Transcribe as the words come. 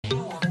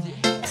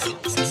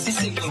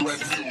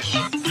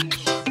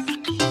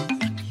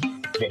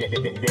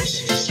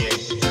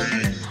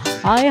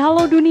Hai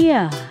halo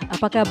dunia,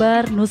 apa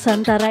kabar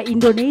Nusantara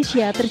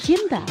Indonesia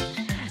tercinta?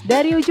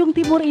 Dari ujung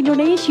timur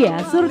Indonesia,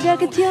 surga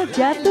kecil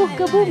jatuh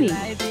ke bumi.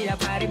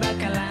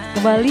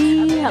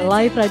 Kembali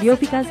live Radio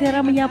Vikasera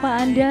menyapa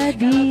Anda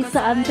di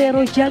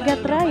seantero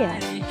jagat raya.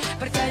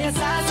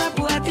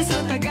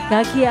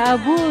 Kaki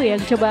Abu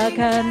yang coba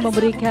akan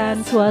memberikan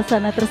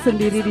suasana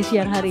tersendiri di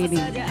siang hari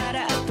ini.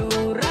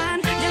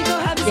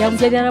 Yang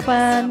menjadi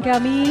harapan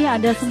kami,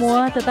 Anda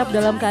semua tetap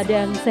dalam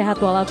keadaan sehat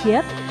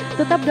walafiat,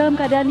 tetap dalam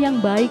keadaan yang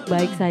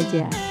baik-baik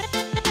saja.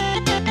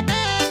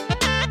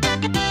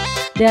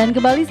 Dan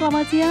kembali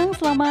selamat siang,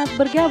 selamat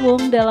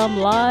bergabung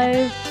dalam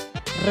live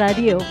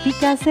Radio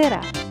Vikasera.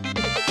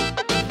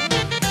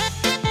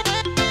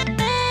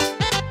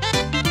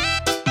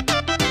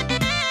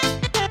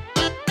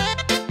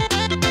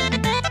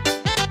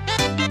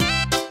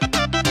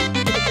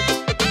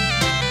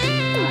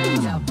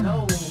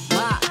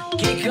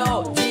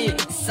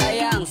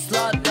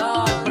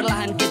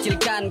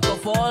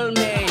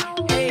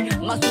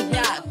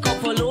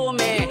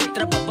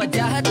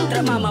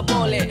 Mama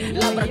boleh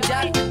labrak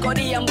jack,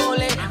 kodi yang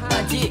boleh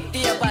Paji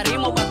tiap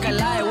hari mau bakal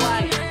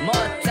lewat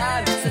More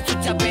time, secu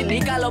capek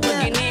nih kalau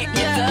begini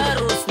ya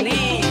terus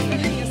nih.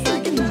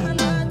 Sakit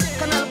banget,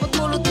 kenal pot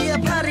mulut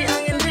tiap hari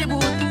angin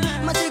ribut.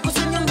 Masih ku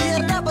senyum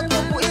biar dapat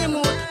kau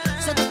imut.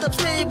 Saya tetap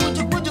stay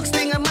bujuk-bujuk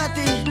setengah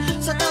mati.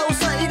 Saya tahu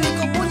saya ini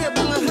kau punya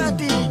bunga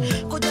hati.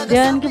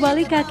 Dan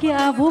kembali Kaki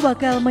Abu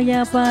bakal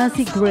menyapa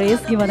si Grace.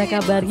 Gimana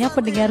kabarnya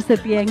pendengar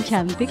setia yang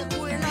cantik?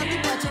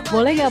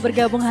 Boleh gak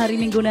bergabung hari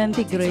Minggu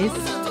nanti Grace?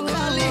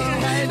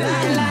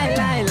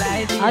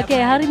 Oke,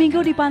 hari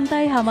Minggu di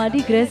Pantai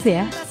Hamadi Grace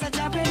ya.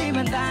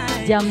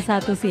 Jam 1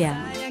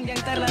 siang.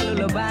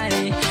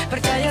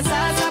 Percaya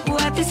sapu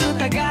hati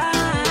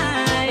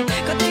sutagai.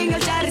 Kau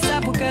tinggal cari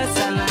sapu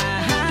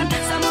kesalahan.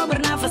 Sama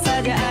bernafas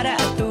saja ada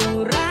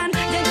aturan.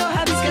 Jangan kau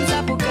habiskan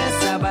sapu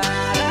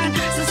kesabaran.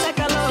 Susah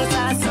kalau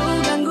sasu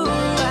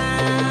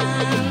gangguan.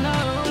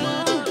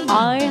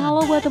 Hai,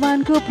 halo buat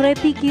temanku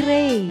Preti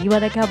Kirei.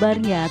 Gimana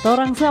kabarnya?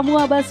 Torang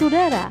semua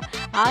basudara.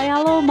 Hai,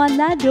 halo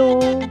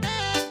Manado.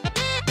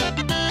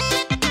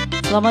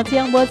 Selamat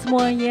siang buat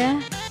semuanya.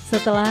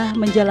 Setelah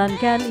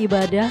menjalankan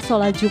ibadah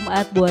sholat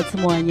Jumat buat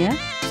semuanya,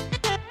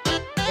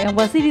 yang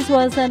pasti di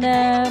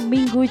suasana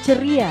Minggu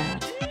ceria.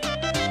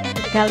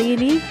 Kali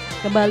ini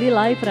kembali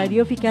live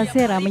Radio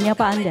Vikasera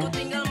menyapa Anda.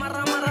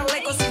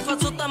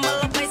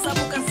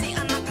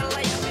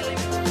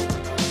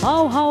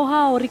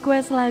 How,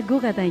 request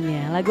lagu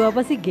katanya. Lagu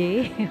apa sih,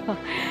 G?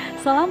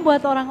 Salam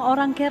buat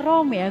orang-orang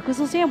Kerom ya,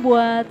 khususnya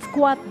buat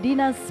skuad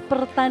Dinas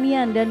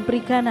Pertanian dan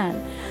Perikanan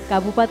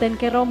Kabupaten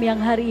Kerom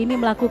yang hari ini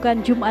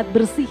melakukan Jumat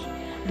bersih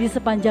di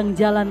sepanjang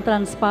Jalan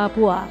Trans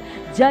Papua.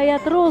 Jaya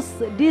terus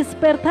di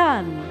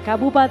Spertan,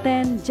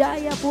 Kabupaten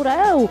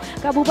Jayapura,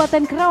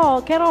 Kabupaten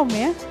Kerom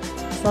ya.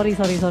 Sorry.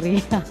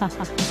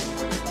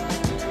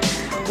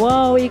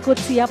 Wow, ikut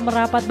siap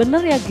merapat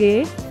bener ya,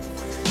 G?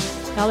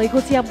 Kalau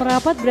ikut siap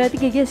merapat berarti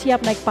GG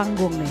siap naik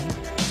panggung nih.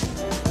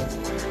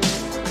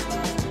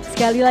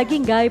 Sekali lagi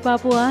Ngai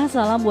Papua,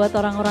 salam buat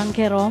orang-orang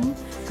Kerom,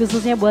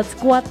 khususnya buat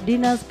skuad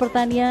Dinas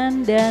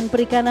Pertanian dan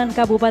Perikanan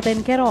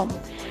Kabupaten Kerom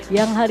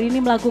yang hari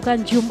ini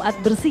melakukan Jumat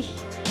bersih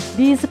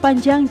di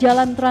sepanjang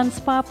Jalan Trans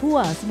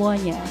Papua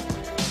semuanya.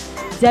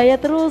 Jaya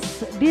terus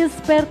di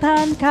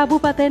Spertan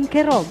Kabupaten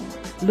Kerom,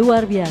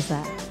 luar biasa.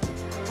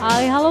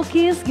 Hai, halo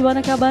Kis,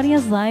 gimana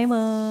kabarnya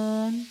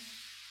Simon?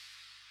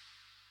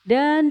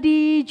 Dan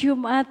di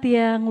Jumat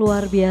yang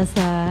luar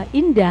biasa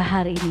indah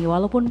hari ini,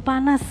 walaupun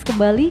panas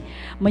kembali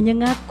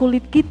menyengat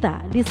kulit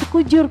kita, di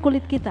sekujur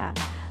kulit kita,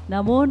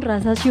 namun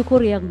rasa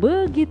syukur yang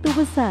begitu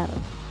besar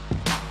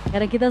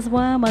karena kita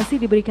semua masih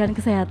diberikan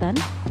kesehatan,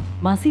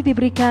 masih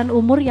diberikan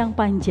umur yang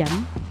panjang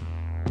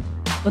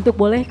untuk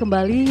boleh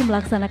kembali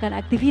melaksanakan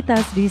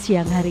aktivitas di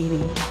siang hari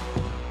ini.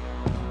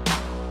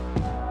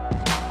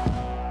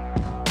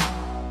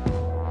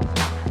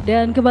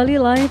 Dan kembali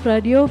live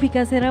Radio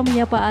Vikasera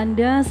menyapa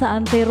Anda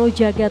seantero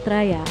jagat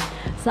raya,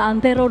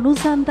 seantero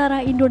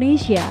Nusantara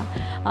Indonesia.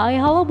 Hai,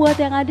 halo buat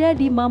yang ada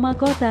di Mama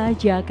Kota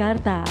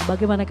Jakarta.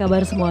 Bagaimana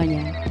kabar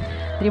semuanya?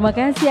 Terima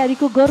kasih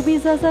adikku Gorbi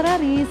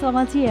Sasarari,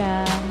 selamat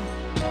siang.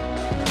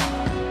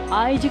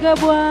 Hai juga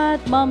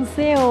buat Mam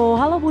Seo.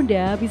 Halo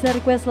Bunda, bisa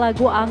request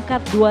lagu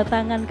Angkat Dua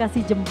Tangan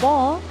Kasih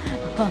Jempol?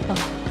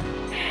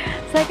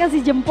 Saya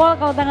kasih jempol,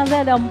 kalau tangan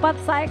saya ada 4,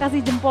 saya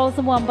kasih jempol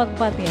semua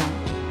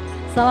 4-4-nya.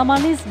 Salam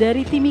manis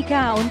dari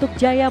Timika untuk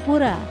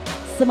Jayapura.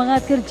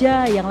 Semangat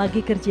kerja yang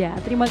lagi kerja.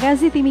 Terima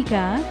kasih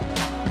Timika.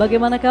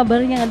 Bagaimana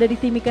kabarnya yang ada di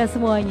Timika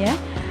semuanya?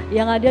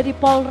 Yang ada di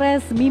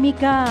Polres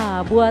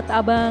Mimika. Buat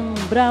Abang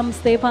Bram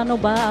Stefano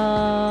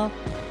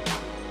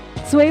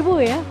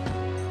Swebu ya.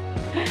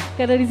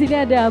 Karena di sini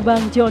ada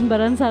Abang John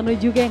Baransano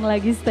juga yang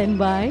lagi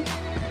standby.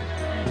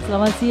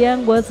 Selamat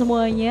siang buat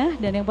semuanya.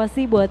 Dan yang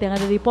pasti buat yang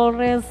ada di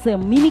Polres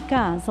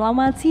Mimika.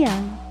 Selamat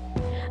siang.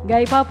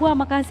 Gai Papua,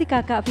 makasih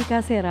Kakak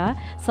Vikasera.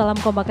 Salam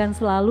kompakan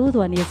selalu,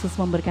 Tuhan Yesus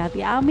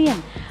memberkati. Amin.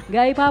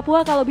 Gai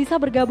Papua, kalau bisa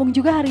bergabung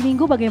juga hari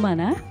Minggu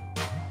bagaimana?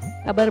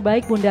 Kabar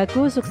baik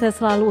bundaku, sukses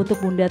selalu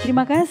untuk bunda.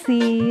 Terima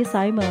kasih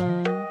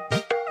Simon.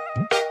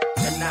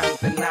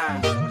 Tenang,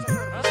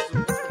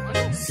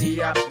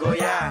 siap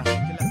goyang,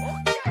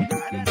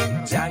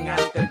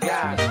 jangan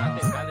tegang,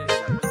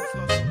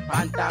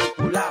 pantang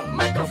pulang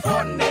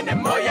mikrofon nenek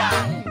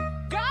moyang.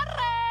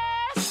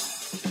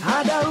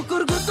 Ada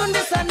ukur gutun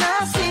di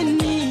sana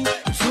sini,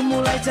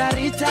 mulai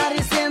cari-cari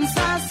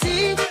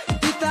sensasi.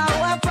 Tahu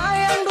apa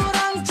yang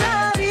dorang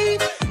cari,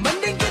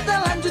 mending kita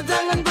lanjut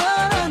jangan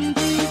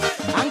berhenti.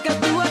 Angkat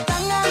dua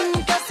tangan,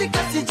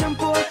 kasih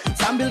jempol,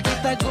 sambil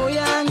kita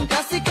goyang,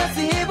 kasih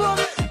heboh.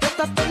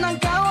 Tetap tenang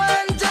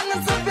kawan,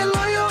 jangan sampai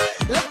loyo.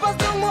 Lepas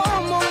dong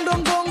ngomong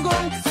dong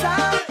gonggong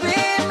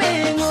sampai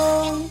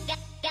mengong.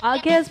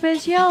 Oke,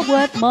 spesial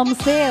buat Mom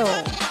Seo.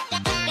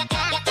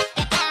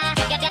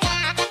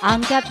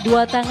 Angkat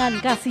dua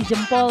tangan, kasih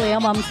jempol ya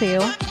Mom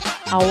Seo.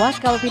 Awas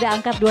kalau tidak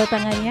angkat dua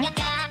tangannya.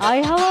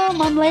 Hai halo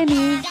Mam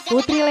Leni,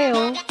 Putri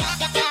Leo.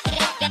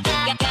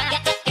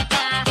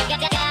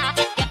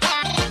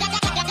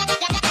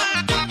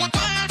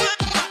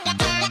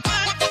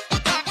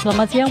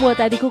 Selamat siang buat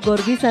adikku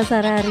Gorbi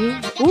Sasarari.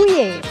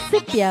 Uye,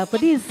 sip ya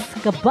pedis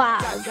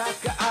kebas.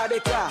 Kakak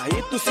adeka,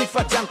 itu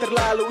sifat yang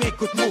terlalu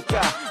ikut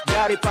muka.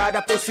 Daripada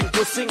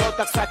pusing-pusing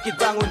otak sakit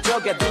bangun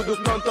joget. Duduk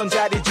nonton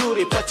jadi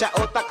juri, pecah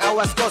otak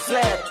awas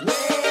koslet.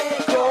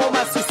 Kau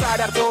masih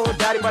sadar tuh,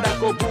 daripada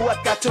kau buat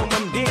kacau,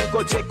 mending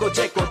kau jeko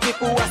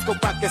tipu was kau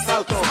pakai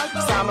salto.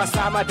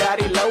 Sama-sama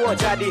dari lawa,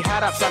 jadi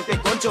harap santai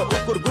konco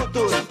ukur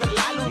gutun.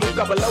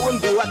 Muka belawun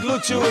buat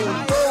lucu.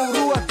 Oh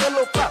ruat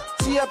kelopak,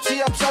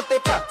 siap-siap sate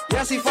pak.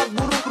 Yang sifat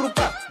buruk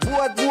rupa,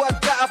 buat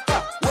ke apa?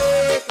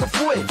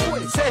 Kefue,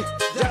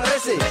 jangan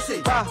rese.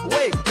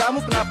 Weh, kamu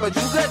kenapa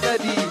juga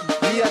jadi?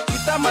 Lihat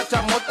kita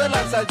macam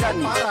motelan saja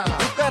nih.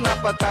 Bukan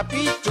apa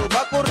tapi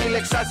coba kau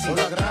relaksasi.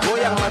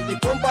 Goyang mati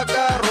pompa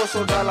kah,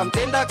 rosol dalam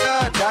tenda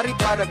kah.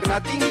 Daripada kena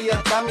tinggi,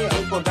 lihat kami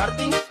engkau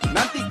darting.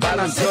 Nanti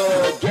kanan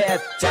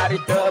joget, cari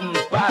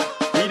tempat.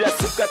 Tidak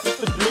suka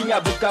tutup telinga,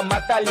 buka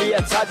mata,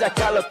 lihat saja.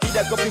 Kalau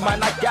tidak kopi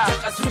manakah,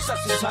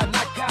 susah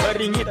nakah.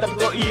 Beringi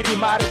terko iri,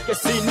 mari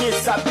kesini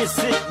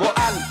sabisik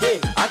boan ke.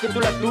 Akhir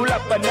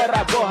tulak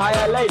penera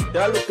bohayalai.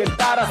 Terlalu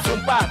kentara,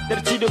 sumpah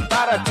terciduk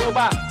parah.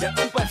 Coba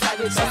jangan umpan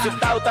saja, saya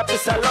tahu tapi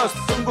salos.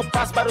 Tunggu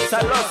pas baru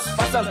salos,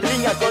 pasang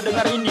telinga kau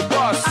dengar ini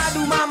bos.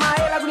 Aduh mama,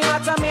 lagu ini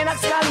macam enak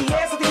sekali.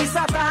 Seperti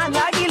bisa tahan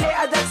lagi,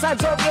 ajak saya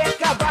joget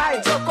kabai.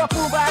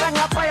 Jokopku barang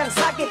apa yang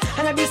sakit,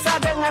 hanya bisa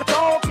dengar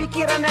kau.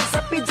 Pikiran yang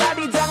sepi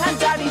jadi jangan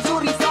jadi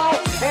juri kau.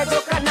 Edo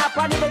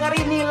kenapa nih dengar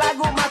ini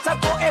lagu macam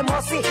kau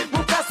emosi.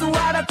 Buka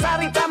suara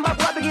cari tambah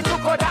buat begitu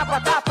kau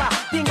dapat apa.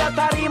 Tinggal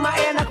tarima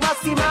enak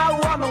masih mau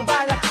omong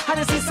banyak.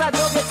 Hanya sisa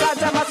joget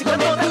saja masih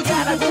berdekat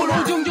ada guna.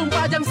 Ujung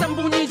pajang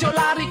sembunyi jo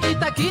lari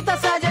kita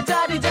saja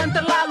jadi jangan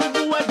terlalu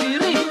buat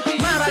diri.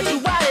 Marah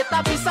juga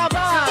tapi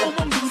sabar.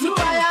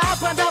 Supaya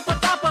apa dapat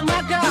apa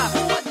maka.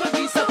 Buat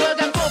berbisa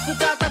pegang kopu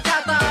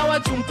kata-kata awal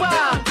jumpa.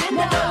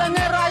 Mau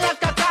melengah raya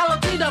kalau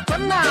tidak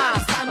pernah.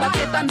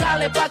 Pakai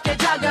tandale pakai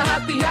jaga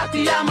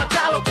hati-hati amat.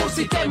 Kalau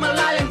kursi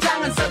melayang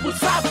jangan sebut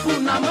sapu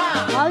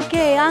nama.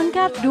 Oke,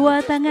 angkat dua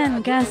tangan,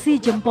 kasih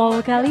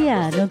jempol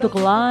kalian untuk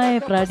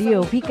live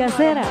Radio Vika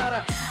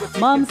Sera.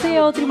 Mam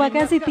Seo, terima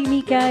kasih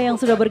Timika yang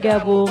sudah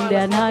bergabung.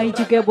 Dan hai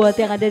juga buat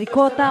yang ada di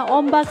kota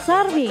Ombak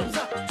Sarmi.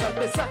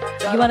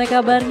 Gimana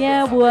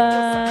kabarnya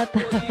buat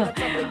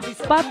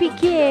Papi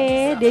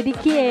Kie, Dedi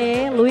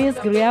Kie, Luis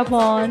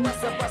Griafon.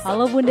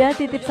 Halo Bunda,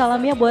 titip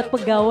salamnya buat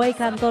pegawai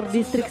kantor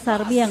distrik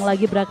Sarmi yang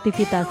lagi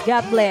beraktivitas.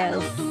 God bless.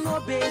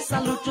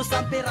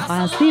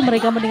 Pasti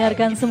mereka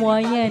mendengarkan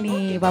semuanya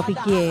nih Papi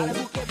Kie.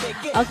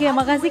 Oke,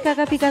 makasih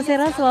Kakak Vika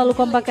Sera, selalu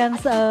kompakan,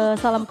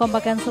 salam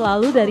kompakan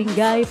selalu dari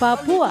Ngai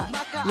Papua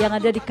yang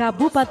ada di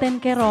Kabupaten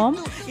Kerom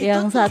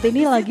yang saat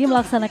ini lagi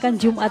melaksanakan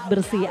Jumat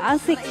bersih.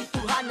 Asik.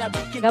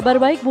 Kabar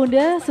baik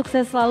Bunda,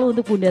 sukses selalu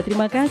untuk Bunda.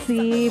 Terima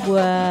kasih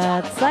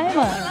buat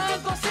Simon.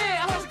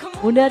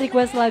 Bunda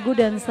request lagu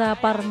Dansa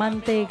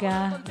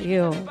Parmantega.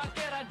 Yo.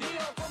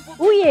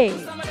 Uye.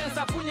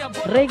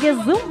 Reggae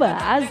Zumba,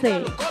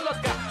 asik.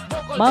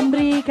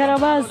 Mambri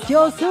Karabas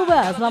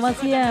Josuba, selamat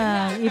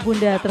siang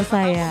Ibunda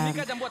tersayang.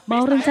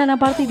 Mau rencana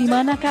party di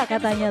mana Kak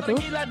katanya tuh?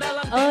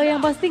 Yang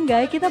pasti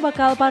enggak, kita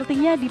bakal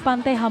partinya di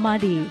Pantai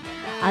Hamadi.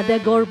 Ada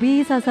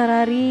Gorbi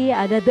Sasarari,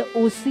 ada The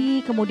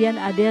Usi,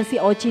 kemudian ada si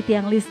Oci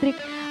Tiang Listrik,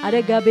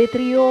 ada Gabe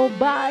Trio,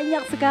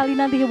 banyak sekali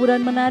nanti hiburan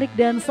menarik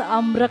dan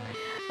seambrek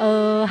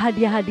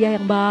hadiah-hadiah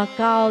yang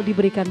bakal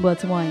diberikan buat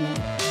semuanya.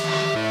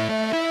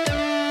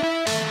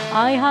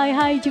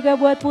 Hai juga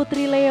buat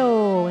Putri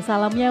Leo.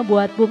 Salamnya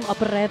buat Bung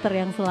Operator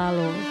yang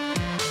selalu.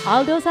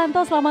 Aldo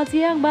Santos, selamat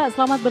siang Mbak.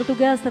 Selamat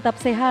bertugas, tetap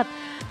sehat.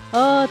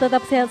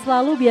 Tetap sehat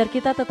selalu biar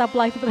kita tetap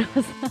live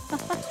terus.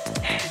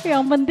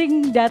 Yang penting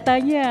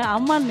datanya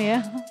aman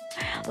ya.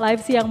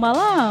 Live siang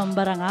malam,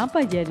 barang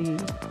apa jadi?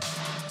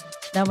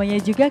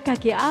 Namanya juga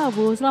Kaki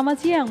Abu.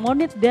 Selamat siang,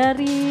 Monit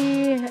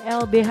dari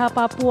LBH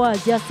Papua,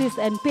 Justice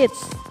and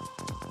Peace.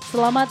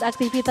 Selamat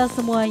aktivitas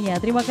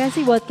semuanya. Terima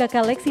kasih buat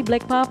Kakak Lexi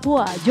Black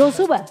Papua,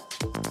 Josuba.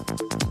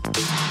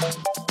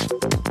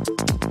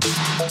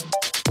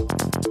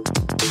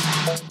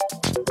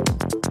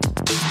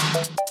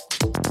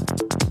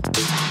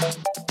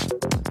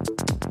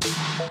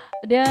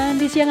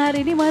 Dan di siang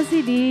hari ini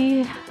masih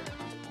di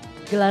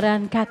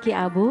gelaran kaki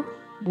abu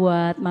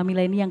buat Mami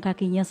Leni yang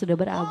kakinya sudah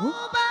berabu.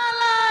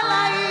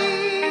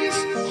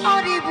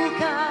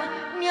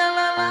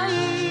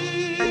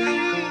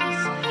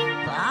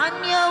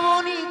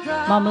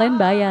 Mam Len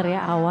bayar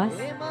ya, awas.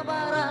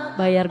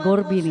 Bayar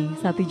Gorbi nih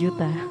 1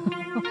 juta.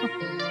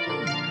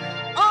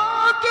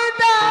 Oke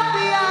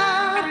tapi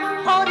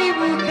oh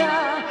dibuka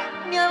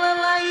nyala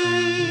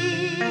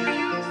lain.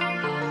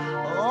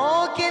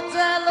 Oke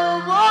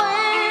talo boy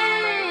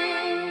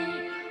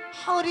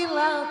oh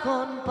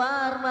dilakon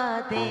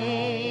parmate.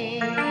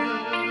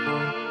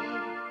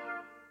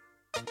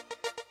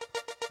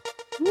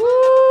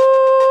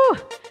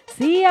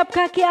 Siap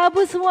kaki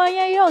abu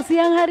semuanya, yuk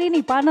siang hari ini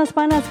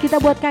panas-panas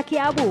kita buat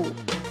kaki abu.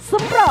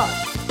 Semprot,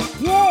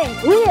 yeay,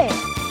 uye,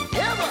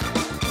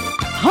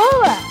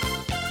 hoa,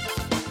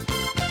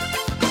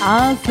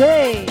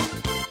 asik.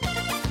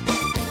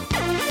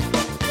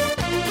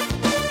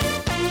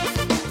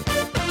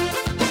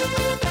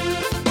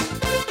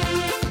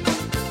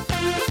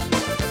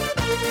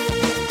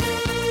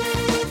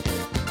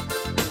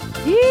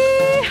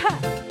 Iha.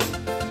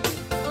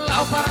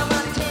 Lau para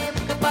macem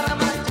ke para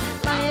macem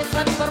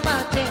laesan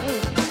permate.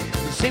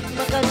 Sim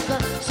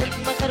makaruka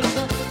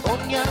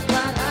onya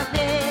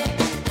karate.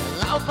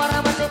 Lau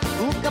para macem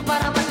buka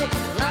para macem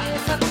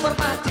laesan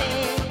permate.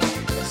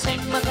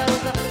 Sim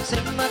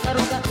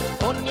makaruka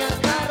onya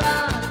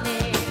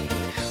karate.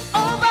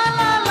 Oh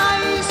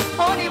balalais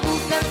oni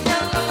bukan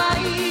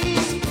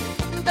lalais.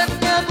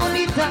 Tanda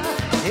bonita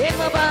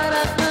ema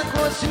barat na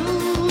kosu.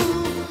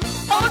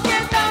 Oke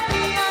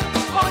tapian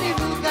oni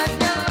bukan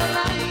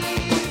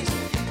lalais.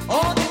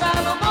 Oh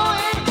kalau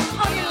moe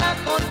oni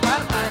lakon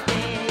parmate.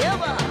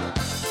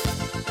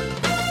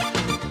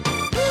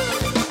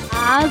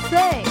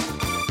 Asik,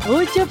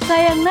 ucup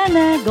sayang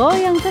Nana,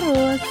 goyang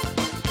terus.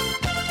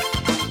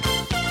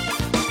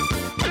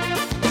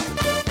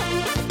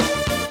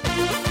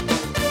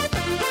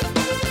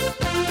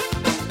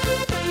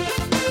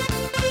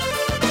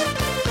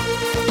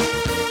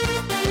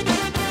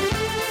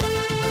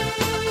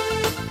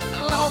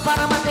 Lau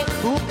para mate,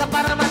 buka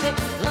para mate,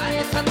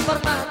 layasan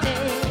permate.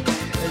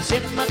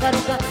 Sen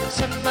makaruka,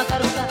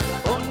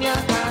 onya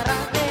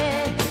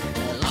karate.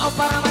 Lau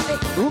para mate,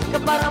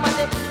 buka para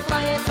mate,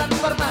 layasan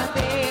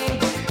permate.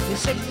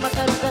 Sen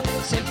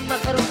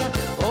makaruka,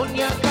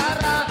 onya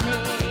karate.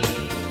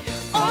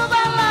 Oh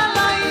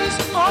balalais,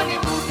 oni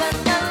bukan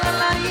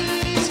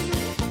lalais.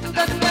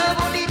 Tanda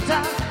bonita,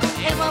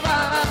 ema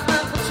barat na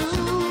kusu.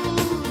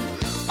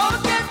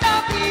 Oke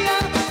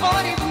tapian,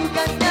 oni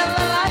bukan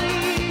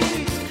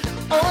lalais.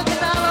 Oh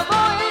kenal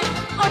boy,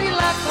 oni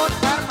lakon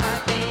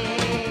parmate.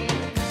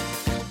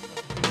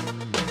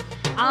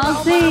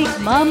 Asik,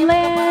 Mam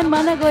Len,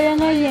 mana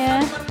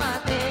goyangannya?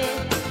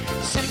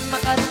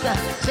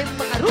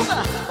 Semakaruka,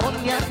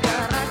 onya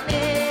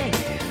karate.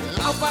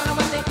 Lau para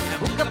mate,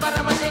 buka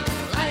para mate,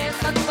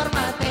 layasan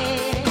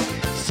permate.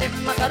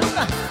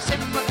 Semakaruka,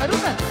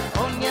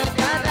 onya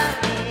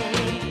karate.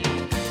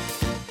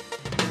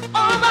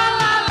 Oh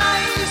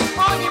malalais,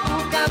 oni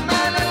buka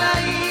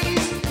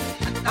malalais.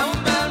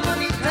 Tanda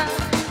bonita,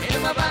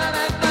 ema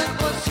barat na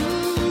kosu.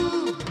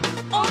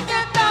 Oke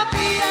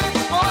tapian,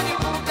 oni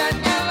bukan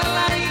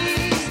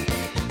lalais.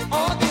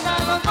 Oh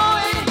kalau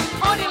moe,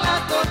 oni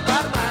lakon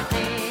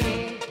parmate.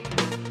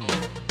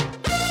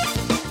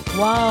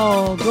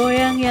 Wow,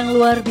 goyang yang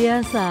luar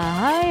biasa.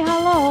 Hai,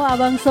 halo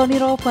Abang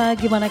Sony Ropa,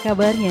 gimana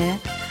kabarnya?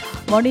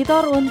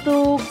 Monitor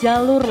untuk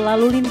jalur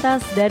lalu lintas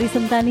dari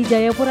Sentani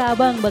Jayapura,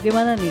 Abang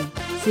bagaimana nih?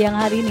 Siang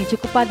hari ini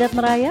cukup padat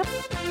merayap?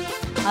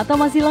 Atau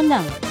masih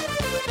lengang?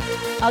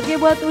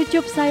 Oke, buat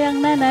ucup sayang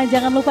Nana,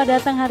 jangan lupa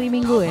datang hari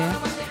Minggu ya.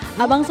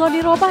 Abang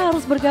Sony Ropa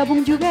harus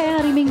bergabung juga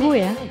ya hari Minggu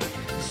ya.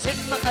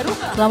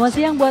 Selamat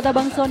siang buat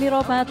Abang Sony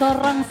Ropa,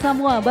 torang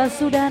semua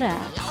basudara.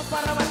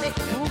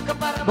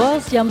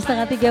 Bos, jam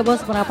 2:30 bos,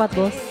 merapat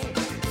bos.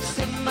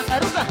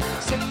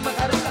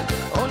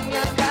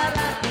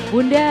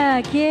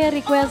 Bunda, Kie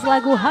request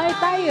lagu Hai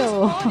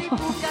Tayo.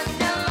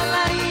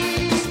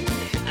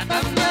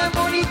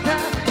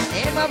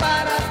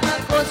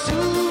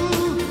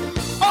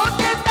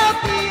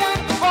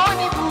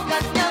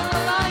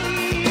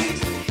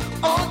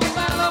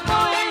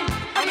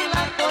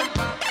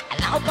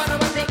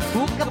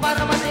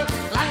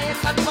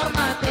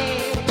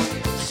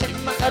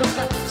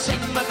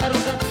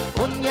 Semakaruka,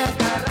 onya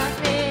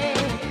karate.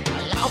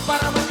 Lau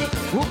para mate,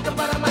 buka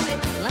para mate,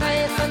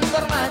 layasan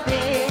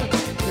permate.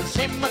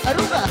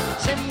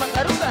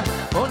 Semakaruka,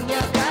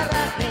 onya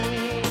karate.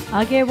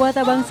 Oke, buat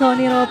Abang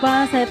Sony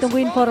Ropa, saya tunggu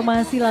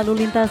informasi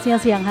lalu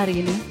lintasnya siang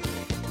hari ini.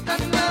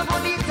 Tanda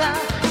bonita,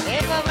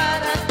 ema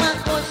barat na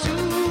kosu.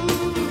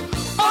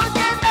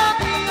 Onya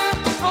tapian,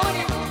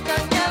 oni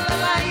bukan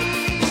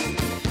lalais.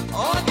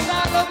 Oni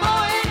kalau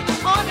moe,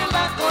 oni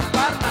lakon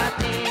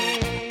parmate.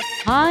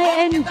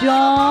 Hai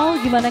Endol,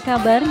 gimana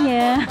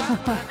kabarnya?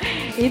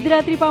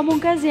 Indra Tri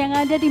Pamungkas yang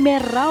ada di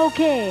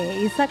Merauke,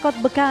 Isakot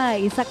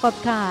Bekai, Isakot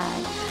Kai.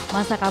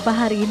 Masak apa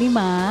hari ini,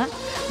 Mak?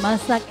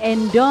 Masak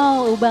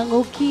endol ubang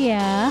uki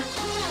ya.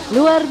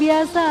 Luar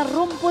biasa,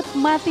 rumput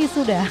mati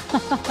sudah.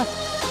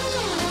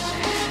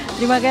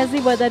 Terima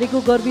kasih buat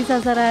adikku Gorbi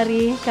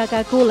Sasarari,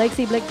 kakakku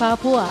Lexi Black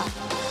Papua.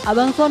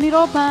 Abang Sony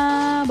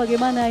Ropa,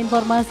 bagaimana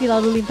informasi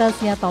lalu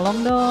lintasnya?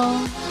 Tolong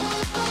dong.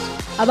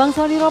 Abang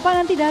Sony Ropa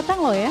nanti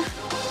datang loh ya.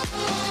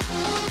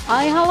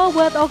 Hai halo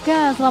buat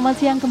Oka, selamat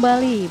siang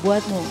kembali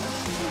buatmu.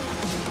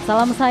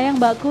 Salam sayang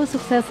mbakku,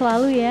 sukses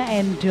selalu ya,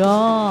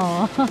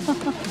 endol.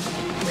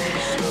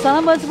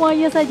 Salam buat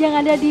semuanya saja yang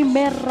ada di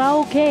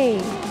Merauke.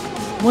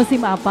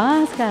 Musim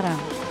apa sekarang?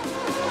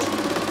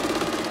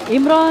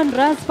 Imron,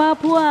 Ras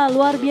Papua,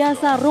 luar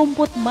biasa,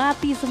 rumput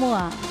mati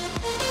semua.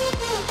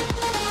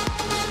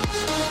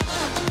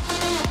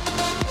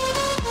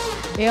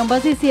 Yang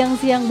pasti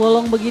siang-siang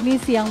bolong begini,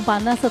 siang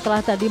panas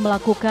setelah tadi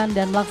melakukan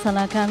dan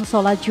melaksanakan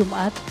sholat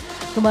Jumat.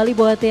 Kembali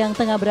buat yang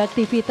tengah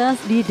beraktivitas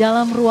di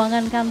dalam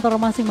ruangan kantor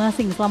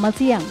masing-masing, selamat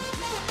siang.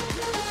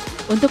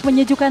 Untuk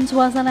menyejukkan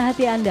suasana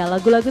hati Anda,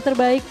 lagu-lagu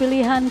terbaik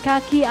pilihan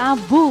Kaki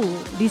Abu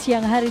di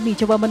siang hari ini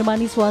coba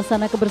menemani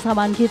suasana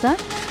kebersamaan kita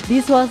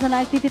di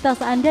suasana aktivitas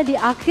Anda di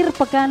akhir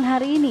pekan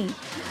hari ini.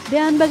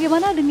 Dan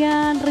bagaimana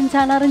dengan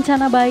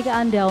rencana-rencana baik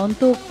Anda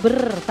untuk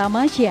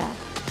bertamasya,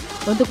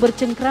 untuk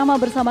bercengkrama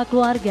bersama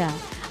keluarga?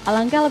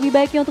 Alangkah lebih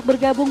baiknya untuk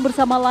bergabung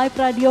bersama live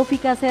Radio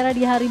Vikasera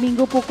di hari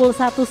Minggu pukul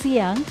 1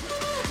 siang.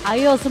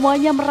 Ayo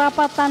semuanya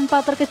merapat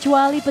tanpa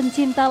terkecuali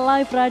pencinta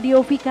live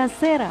Radio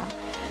Vikasera.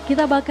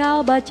 Kita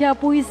bakal baca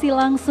puisi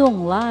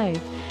langsung live.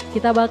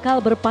 Kita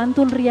bakal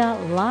berpantun ria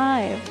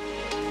live.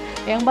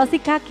 Yang pasti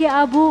Kaki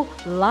Abu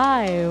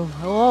live.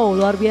 Wow,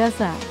 luar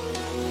biasa.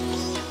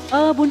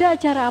 Bunda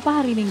acara apa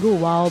hari Minggu?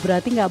 Wow,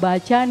 berarti nggak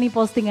baca nih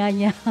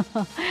postingannya.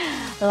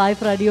 Live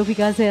Radio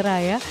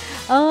Vikasera ya.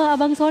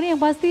 Abang Sony,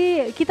 yang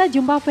pasti kita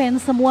jumpa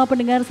fans semua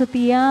pendengar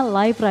setia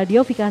live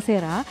Radio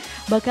Vikasera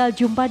bakal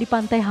jumpa di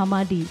Pantai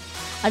Hamadi.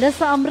 Ada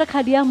seambrek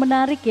hadiah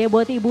menarik ya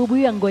buat ibu-ibu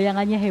yang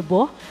goyangannya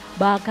heboh,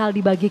 bakal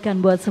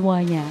dibagikan buat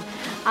semuanya.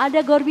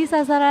 Ada Gorbi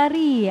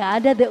Sasarari,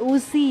 ada The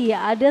Usi,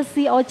 ada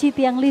si Oci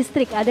Tiang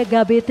Listrik, ada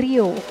Gabe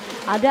Trio,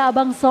 ada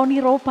Abang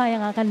Sony Ropa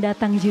yang akan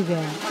datang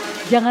juga.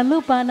 Jangan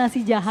lupa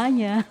nasi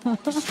jahanya.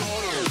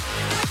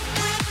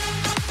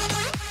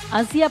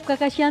 Siap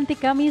kakak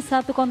cantik, kami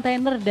satu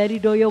kontainer dari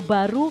Doyo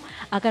Baru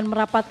akan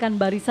merapatkan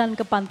barisan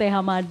ke Pantai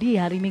Hamadi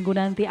hari Minggu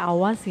nanti,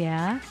 awas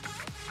ya.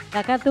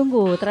 Kakak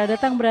tunggu,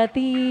 terdatang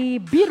berarti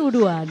biru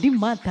 2 di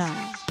mata.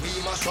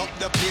 Mash up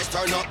the place,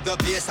 turn up the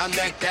bass and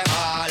make them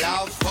all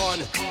have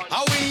fun.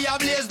 How we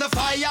ablaze the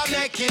fire,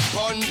 make it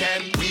fun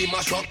them. We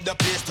mash up the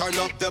place, turn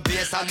up the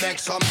bass and make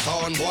some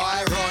sound,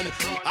 boy run.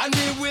 And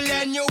we will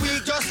end your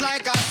week just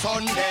like a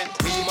Sunday.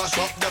 We mash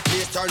up the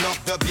place, turn up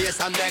the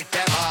bass and make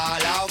them all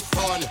have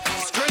fun.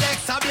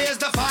 Skrillex ablaze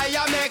the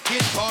fire, make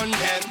it fun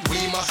them. We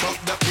mash up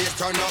the place,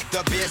 turn up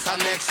the bass and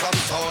make some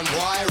sound,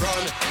 boy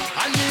run.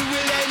 And we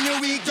will end your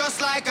week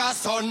just like a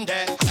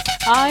Sunday.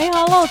 Hai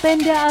halo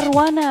Tenda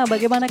Arwana,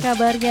 bagaimana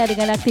kabarnya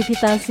dengan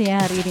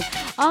aktivitasnya hari ini?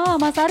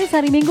 Mas Aris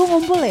hari Minggu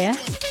ngumpul ya?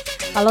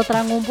 Kalau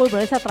terang ngumpul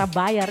berarti saya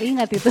terbayar,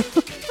 ingat itu.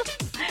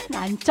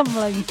 Ngancem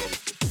lagi.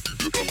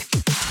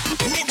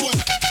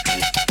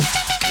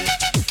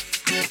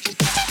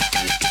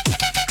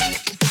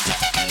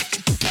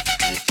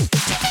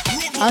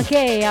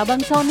 Oke,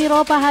 Abang Sony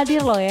Ropa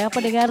hadir loh ya,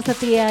 pendengar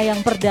setia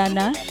yang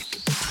perdana.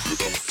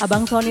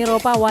 Abang Sony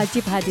Ropa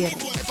wajib hadir.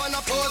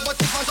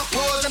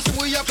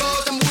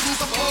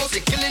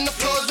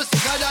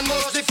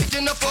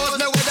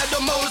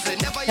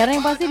 Karena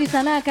yang pasti di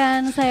sana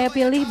akan saya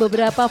pilih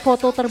beberapa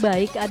foto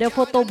terbaik. Ada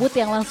foto booth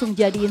yang langsung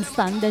jadi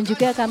instan dan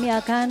juga kami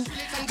akan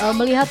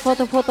melihat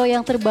foto-foto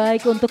yang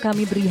terbaik untuk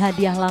kami beri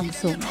hadiah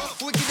langsung.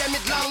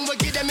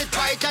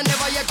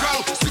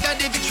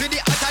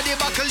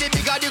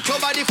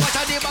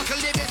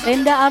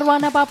 Tenda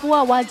Arwana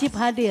Papua wajib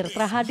hadir,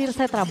 terhadir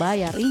saya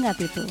terbayar, ingat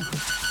itu.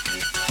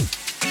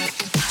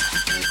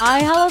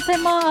 Hai halo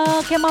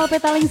Kemal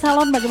Petaling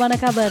Salon, bagaimana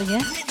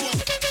kabarnya?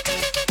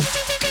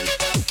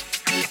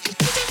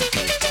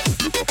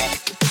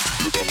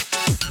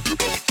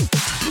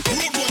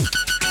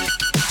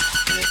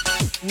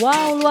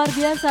 Wow, luar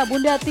biasa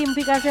Bunda tim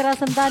Vikasera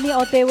Sentani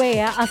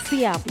OTW ya,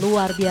 siap,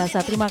 luar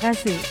biasa, terima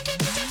kasih.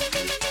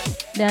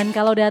 Dan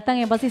kalau datang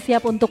yang pasti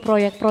siap untuk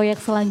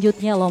proyek-proyek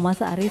selanjutnya loh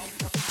Mas Aris.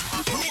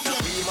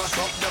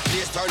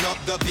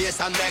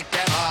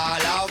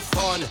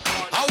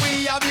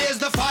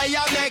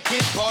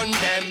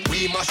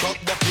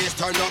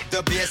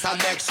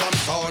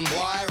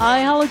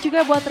 Hai halo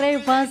juga buat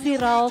Reva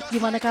Ralph,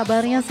 gimana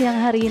kabarnya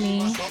siang hari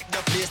ini?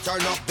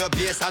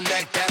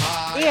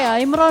 Iya,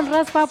 Imron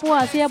Ras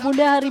Papua, siap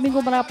Bunda hari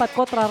Minggu merapat,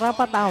 kotra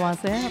rapat awas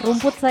ya,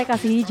 rumput saya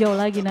kasih hijau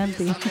lagi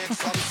nanti.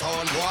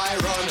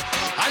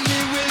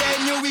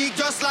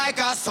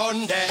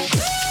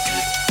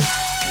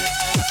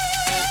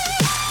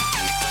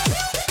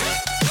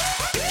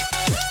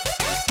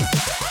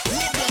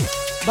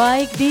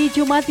 Baik, di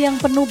Jumat yang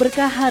penuh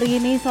berkah hari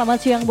ini, selamat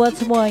siang buat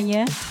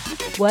semuanya.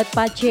 Buat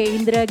Pace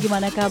Indra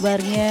gimana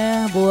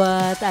kabarnya,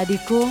 buat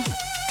adikku.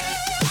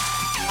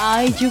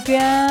 Hai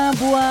juga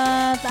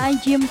buat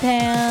Ajim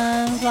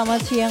Ten, selamat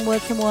siang buat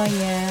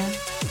semuanya.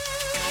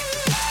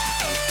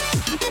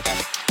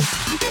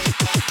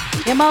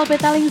 Kemal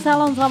Petaling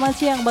Salon, selamat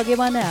siang.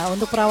 Bagaimana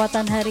untuk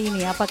perawatan hari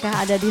ini? Apakah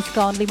ada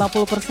diskon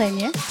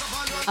 50%-nya?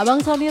 Abang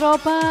Sony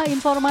Ropa,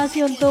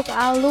 informasi untuk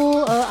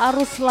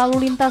arus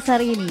lalu lintas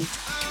hari ini.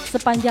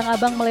 Sepanjang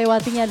abang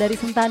melewatinya dari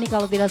Sentani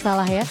kalau tidak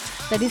salah ya.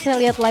 Tadi saya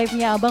lihat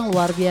live-nya abang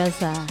luar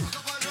biasa.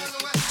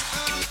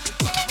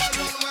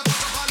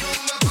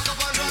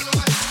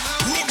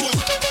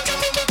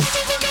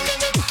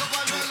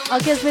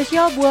 Oke,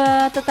 spesial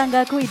buat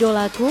tetanggaku,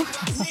 idolaku.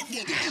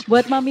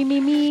 Buat Mami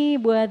Mimi,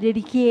 buat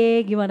Dedi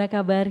Kie, gimana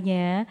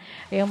kabarnya?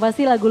 Yang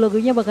pasti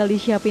lagu-lagunya bakal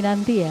disiapin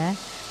nanti ya.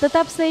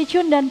 Tetap stay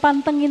tune dan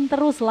pantengin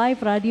terus live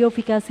Radio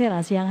Vika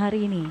Sera siang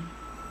hari ini.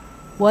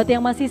 Buat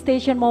yang masih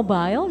station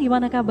mobile,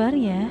 gimana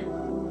kabarnya?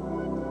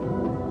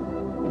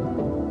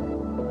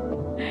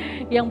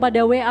 Yang pada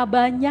WA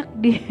banyak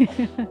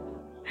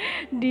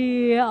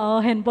di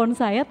handphone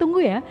saya,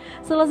 tunggu ya.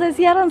 Selesai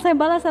siaran saya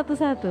balas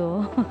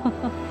satu-satu.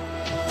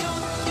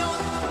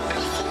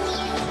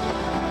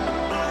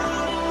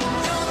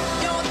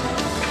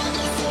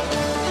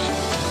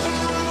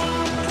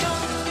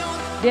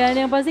 Dan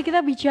yang pasti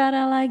kita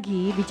bicara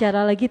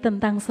lagi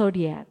tentang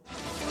zodiak.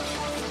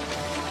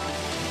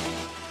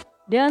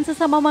 Dan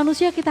sesama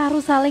manusia kita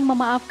harus saling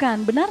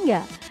memaafkan, benar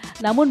nggak?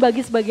 Namun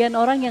bagi sebagian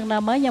orang yang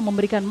namanya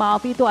memberikan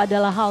maaf itu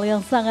adalah hal yang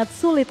sangat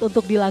sulit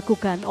untuk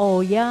dilakukan. Oh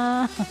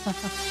ya.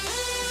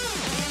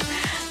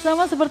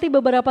 Sama seperti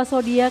beberapa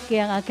zodiak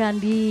yang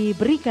akan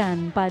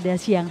diberikan pada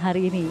siang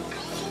hari ini.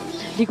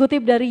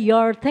 Dikutip dari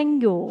Your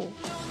Tango,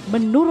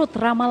 menurut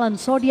ramalan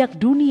zodiak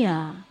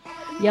dunia,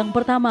 yang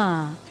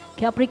pertama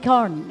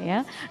Capricorn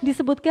ya,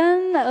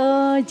 disebutkan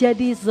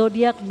jadi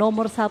zodiak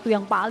nomor 1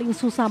 yang paling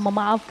susah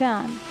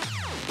memaafkan.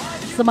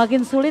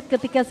 Semakin sulit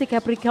ketika si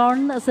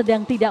Capricorn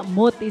sedang tidak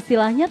mood,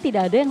 istilahnya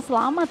tidak ada yang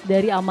selamat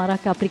dari amarah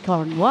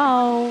Capricorn.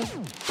 Wow.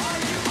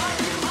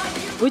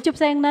 Ucup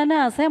sayang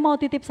Nana, saya mau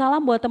titip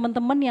salam buat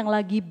teman-teman yang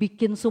lagi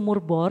bikin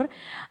sumur bor.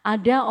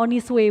 Ada Oni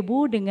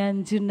Swebu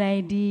dengan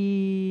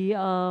Junaidi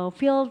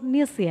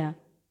Fieldnis ya.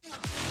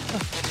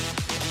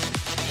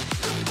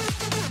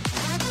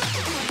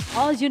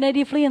 Oh,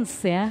 Junaidi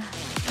Flins ya.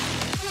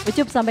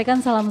 Ucup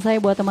sampaikan salam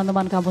saya buat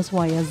teman-teman kamu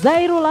semua ya.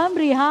 Zairul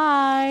Amri,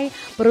 hai.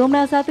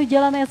 Perumna 1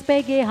 Jalan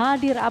SPG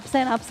hadir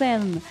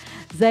absen.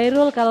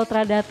 Zairul kalau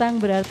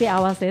datang berarti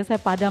awas ya, saya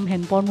padam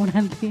handphonemu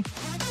nanti.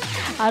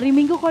 Hari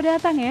Minggu kok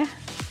datang ya.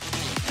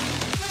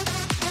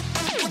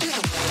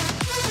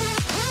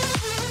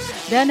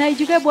 Dan hai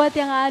juga buat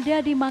yang ada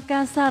di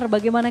Makassar,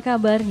 bagaimana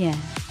kabarnya?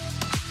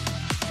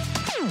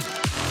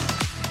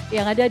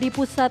 Yang ada di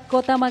pusat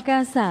kota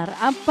Makassar,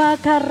 apa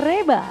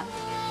Kareba?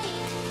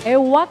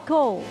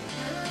 Ewako.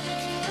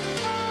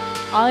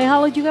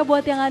 Halo juga buat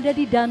yang ada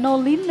di Danau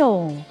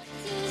Lino.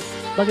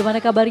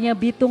 Bagaimana kabarnya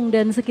Bitung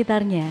dan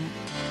sekitarnya?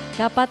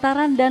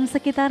 Kapataran dan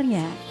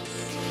sekitarnya.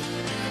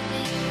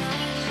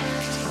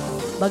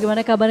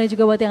 Bagaimana kabarnya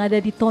juga buat yang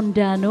ada di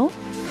Tondano?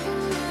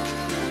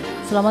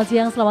 Selamat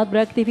siang, selamat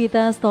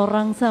beraktivitas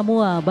torang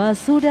semua,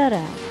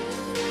 basudara.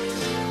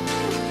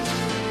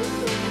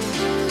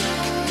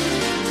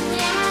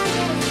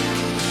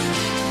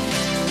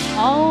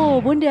 Oh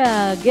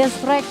Bunda, guest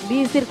track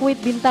di sirkuit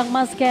Bintang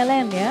Mas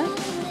Kelen ya.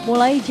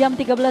 Mulai jam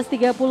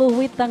 13.30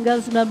 WIB tanggal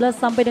 19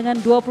 sampai dengan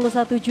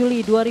 21 Juli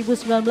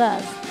 2019.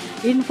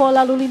 Info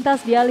lalu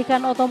lintas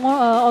dialihkan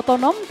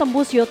otonom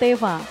tembus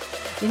Yoteva.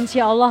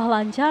 Insya Allah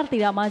lancar,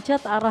 tidak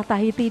macet arah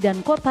Tahiti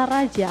dan Kota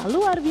Raja,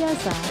 luar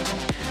biasa.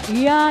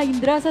 Iya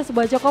Indra, saya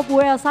sebaca kop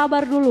WA,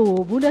 sabar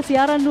dulu, Bunda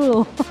siaran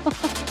dulu.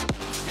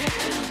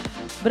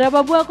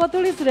 Berapa buah kau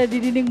tulis sudah di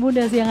dinding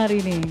Bunda siang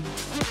hari ini?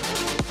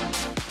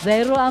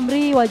 Zairul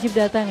Amri wajib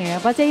datang ya.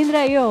 Pace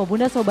Indra, yo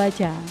Bunda so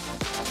baca.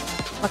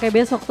 Pakai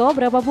besok toh,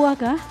 berapa buah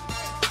kah?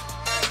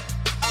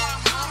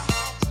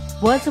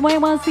 Buat semua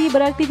yang masih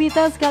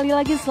beraktivitas, sekali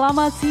lagi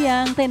selamat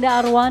siang. Tenda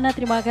Arwana,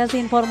 terima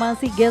kasih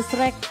informasi guest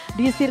track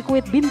di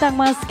sirkuit Bintang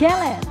Mas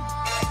Kelen.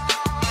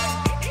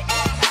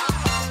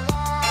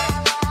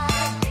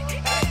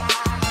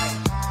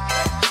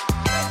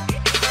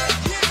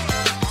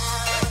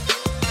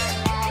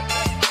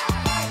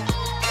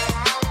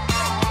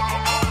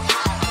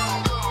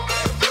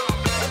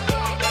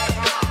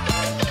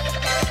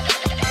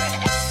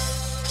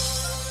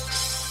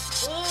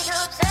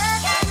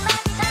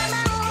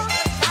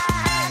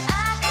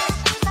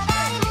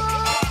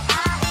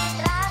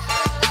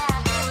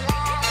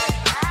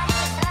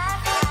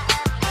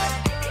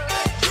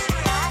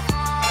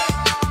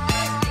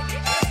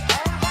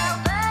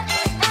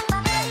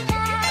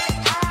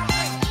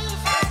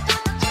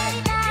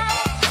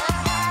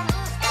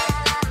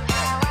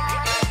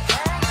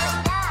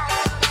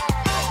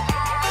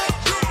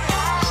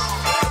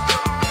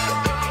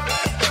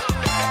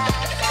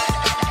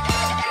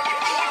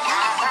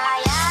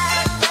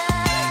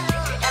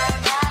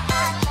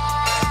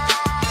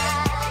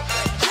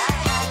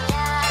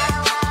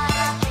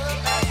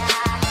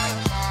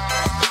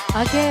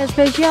 Oke,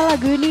 spesial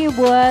lagu ini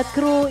buat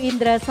kru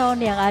Indra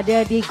Sound yang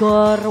ada di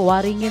Gor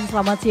Waringin.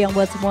 Selamat siang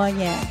buat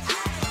semuanya.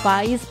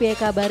 Faiz, piye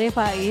kabare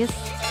Faiz?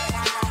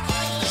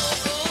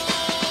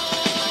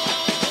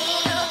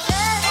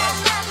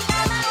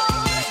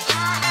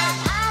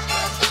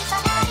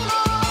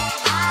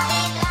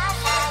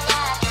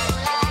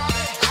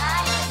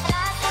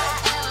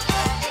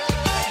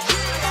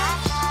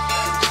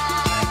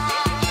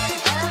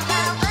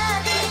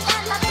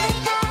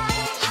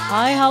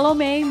 halo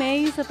Mei,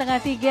 Mei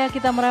 2:30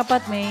 kita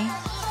merapat Mei.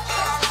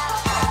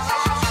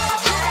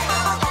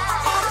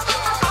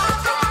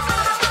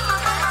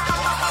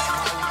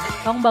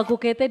 Tong baku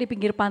kete di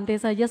pinggir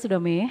pantai saja sudah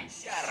Mei.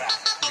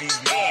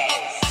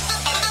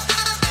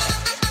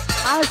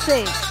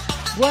 Asik.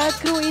 Buat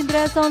kru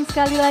Indra Sound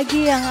sekali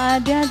lagi yang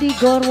ada di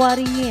Gor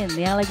Waringin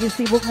yang lagi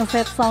sibuk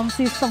ngeset sound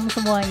system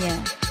semuanya.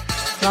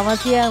 Selamat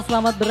siang,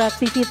 selamat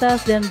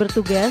beraktivitas dan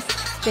bertugas.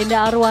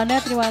 Tenda Arwana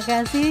terima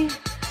kasih.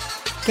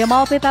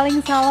 Kemal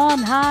Petaling Salon,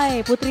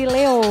 hai Putri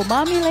Leo,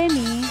 Mami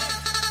Leni.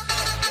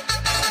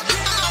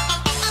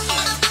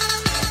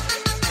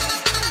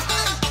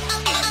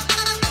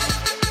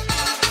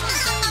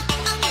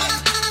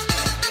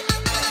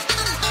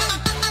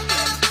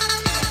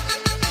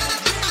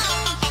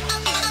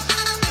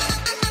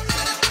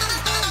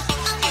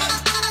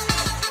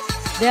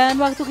 Dan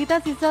waktu kita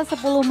sisa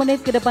 10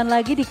 menit ke depan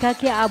lagi di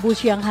kaki abu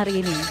siang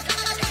hari ini.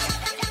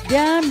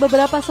 Dan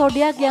beberapa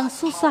zodiak yang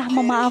susah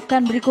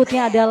memaafkan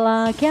berikutnya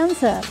adalah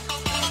Cancer.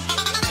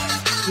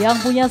 Yang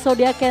punya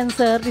zodiak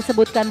Cancer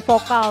disebutkan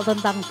vokal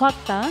tentang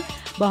fakta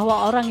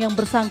bahwa orang yang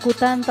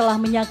bersangkutan telah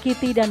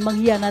menyakiti dan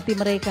mengkhianati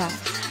mereka.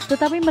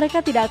 Tetapi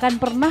mereka tidak akan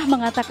pernah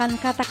mengatakan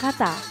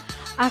kata-kata,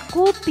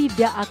 "Aku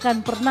tidak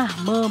akan pernah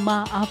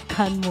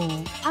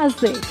memaafkanmu."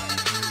 Asik.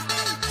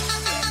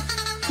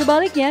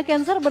 Sebaliknya,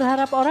 Cancer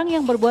berharap orang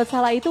yang berbuat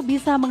salah itu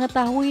bisa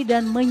mengetahui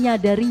dan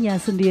menyadarinya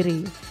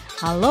sendiri.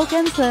 Halo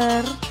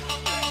Cancer.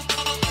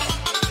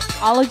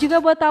 Halo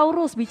juga buat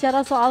Taurus, bicara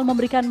soal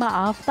memberikan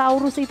maaf,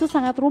 Taurus itu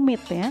sangat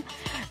rumit ya.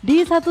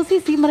 Di satu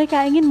sisi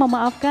mereka ingin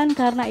memaafkan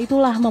karena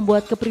itulah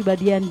membuat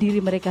kepribadian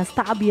diri mereka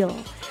stabil.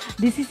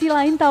 Di sisi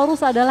lain Taurus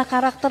adalah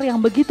karakter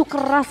yang begitu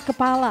keras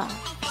kepala.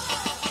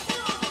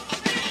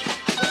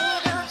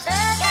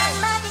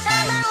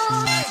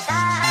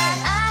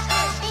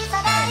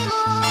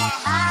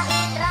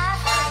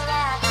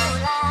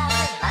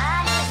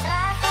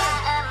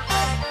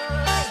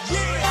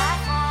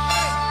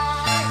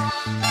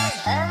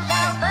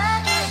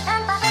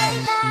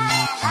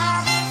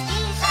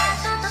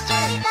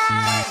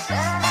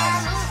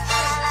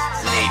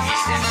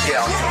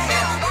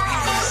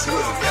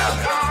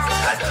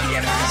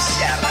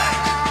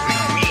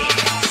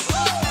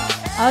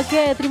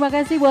 Oke, terima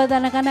kasih buat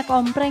anak-anak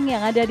Ompreng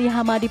yang ada di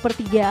Hamadi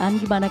Pertigaan.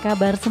 Gimana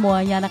kabar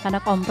semuanya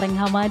anak-anak Ompreng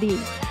Hamadi?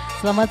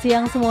 Selamat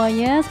siang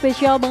semuanya.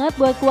 Spesial banget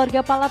buat keluarga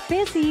Palat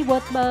Pesi,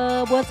 buat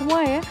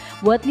semua ya.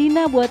 Buat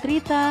Nina, buat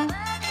Rita.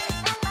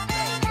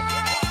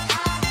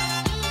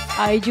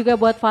 Hai juga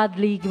buat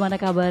Fadli, gimana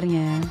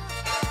kabarnya?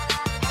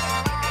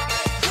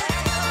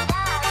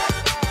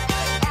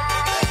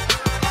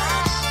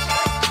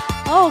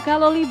 Oh,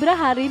 kalau Libra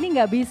hari ini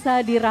nggak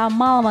bisa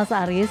diramal Mas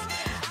Aris.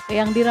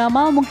 Yang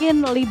diramal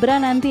mungkin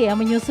Libra nanti ya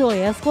menyusul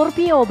ya.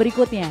 Scorpio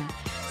berikutnya.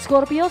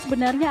 Scorpio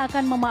sebenarnya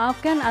akan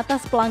memaafkan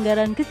atas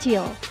pelanggaran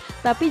kecil.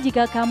 Tapi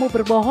jika kamu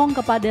berbohong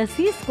kepada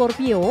si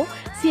Scorpio,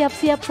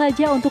 siap-siap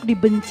saja untuk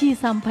dibenci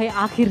sampai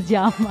akhir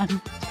zaman.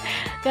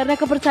 Karena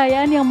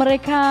kepercayaan yang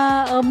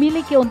mereka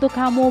miliki untuk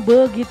kamu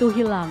begitu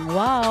hilang.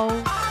 Wow.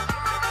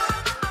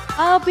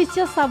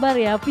 Pisces sabar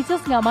ya,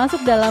 Pisces gak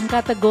masuk dalam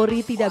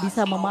kategori tidak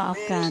bisa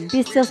memaafkan.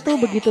 Pisces tuh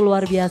begitu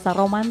luar biasa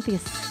romantis.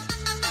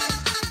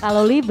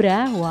 Kalau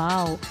Libra,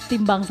 wow,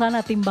 timbang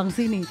sana timbang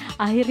sini,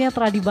 akhirnya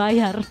telah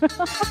dibayar.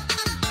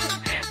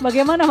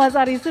 Bagaimana Mas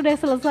Ari, sudah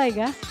selesai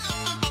kah?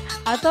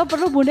 Atau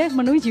perlu Bunda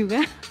menuju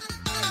kah?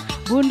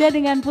 Bunda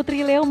dengan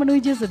Putri Leo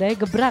menuju sudah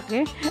gebrak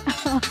ya.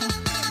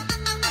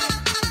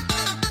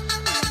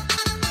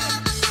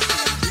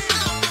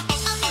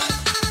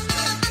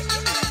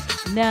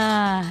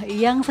 Nah,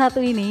 yang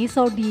satu ini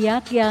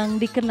zodiak yang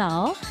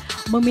dikenal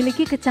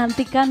memiliki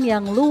kecantikan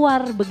yang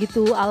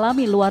begitu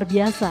alami, luar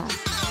biasa.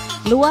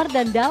 Luar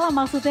dan dalam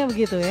maksudnya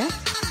begitu ya.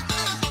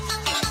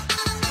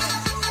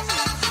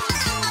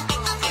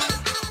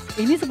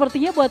 Ini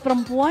sepertinya buat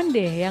perempuan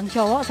deh, yang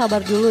cowok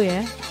sabar dulu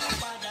ya.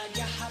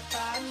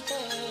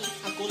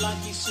 Aku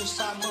lagi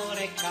susah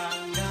mereka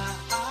nggak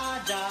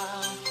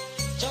ada.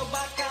 Coba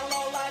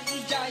kalau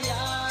lagi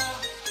jaya,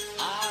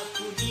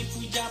 aku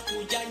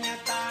dipuja-pujanya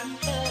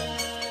tante.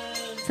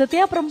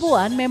 Setiap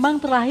perempuan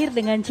memang terlahir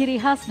dengan ciri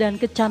khas dan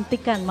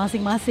kecantikan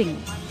masing-masing.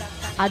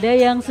 Ada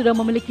yang sudah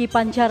memiliki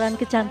pancaran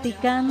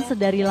kecantikan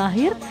sedari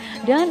lahir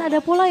dan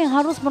ada pula yang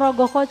harus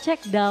merogoh kocek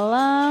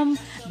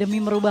demi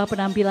merubah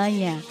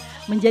penampilannya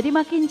menjadi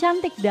makin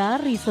cantik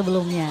dari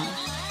sebelumnya.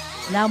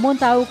 Namun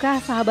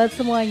tahukah sahabat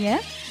semuanya,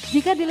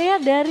 jika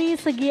dilihat dari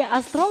segi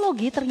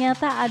astrologi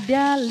ternyata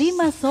ada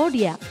 5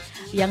 zodiak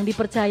yang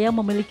dipercaya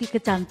memiliki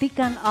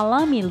kecantikan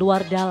alami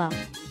luar dalam.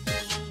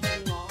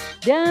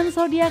 Dan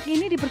zodiak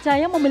ini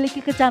dipercaya memiliki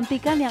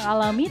kecantikan yang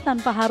alami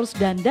tanpa harus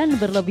dandan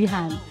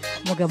berlebihan.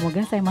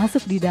 Moga-moga saya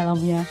masuk di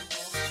dalamnya.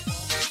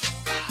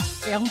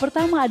 Yang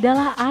pertama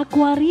adalah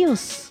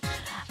Aquarius.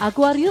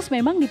 Aquarius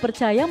memang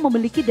dipercaya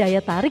memiliki daya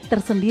tarik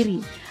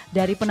tersendiri.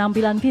 Dari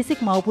penampilan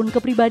fisik maupun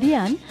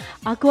kepribadian,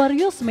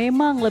 Aquarius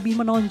memang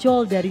lebih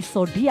menonjol dari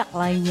zodiak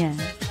lainnya.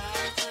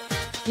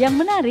 Yang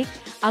menarik,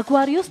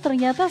 Aquarius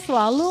ternyata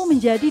selalu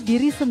menjadi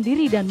diri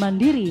sendiri dan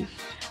mandiri.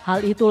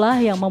 Hal itulah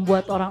yang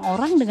membuat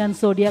orang-orang dengan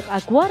zodiak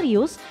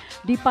Aquarius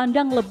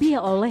dipandang lebih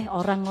oleh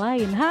orang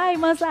lain. Hai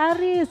Mas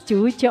Aris,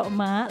 cucok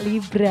Mak,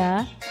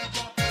 Libra.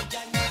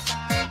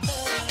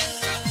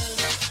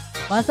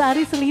 Mas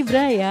Aris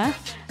Libra ya,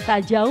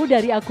 tak jauh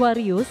dari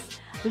Aquarius.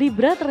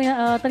 Libra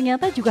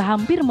ternyata juga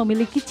hampir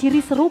memiliki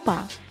ciri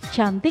serupa,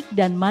 cantik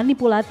dan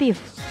manipulatif.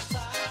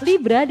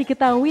 Libra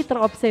diketahui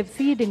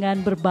terobsesi dengan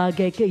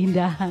berbagai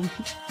keindahan.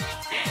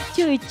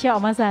 Cucok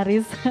Mas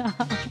Aris.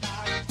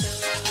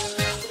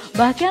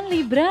 Bahkan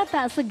Libra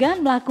tak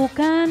segan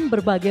melakukan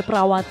berbagai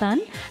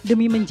perawatan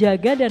demi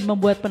menjaga dan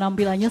membuat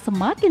penampilannya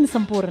semakin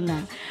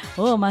sempurna.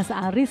 Oh Mas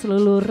Aris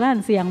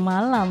luluran siang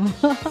malam.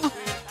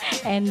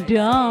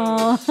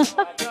 Endol.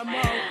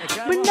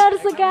 Benar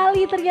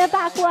sekali,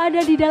 ternyata aku ada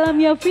di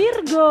dalamnya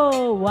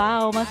Virgo.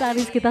 Wow Mas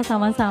Aris, kita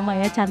sama-sama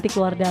ya, cantik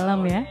luar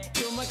dalam ya.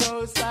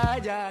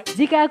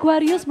 Jika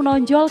Aquarius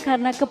menonjol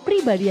karena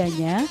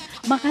kepribadiannya,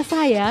 maka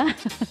saya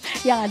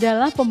yang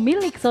adalah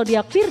pemilik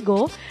zodiak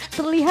Virgo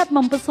terlihat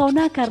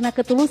mempesona karena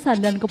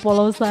ketulusan dan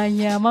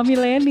kepolosannya. Mami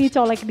Leni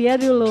colek dia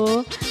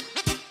dulu.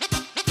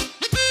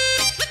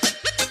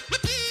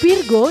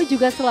 Virgo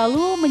juga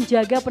selalu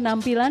menjaga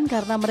penampilan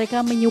karena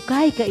mereka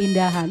menyukai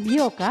keindahan.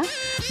 Iya kah?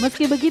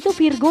 Meski begitu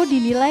Virgo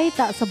dinilai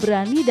tak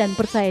seberani dan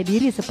percaya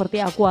diri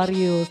seperti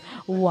Aquarius.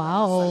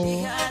 Wow.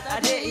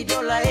 Ade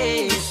idola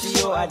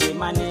sio ade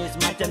manis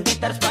macam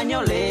gitar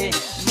Spanyol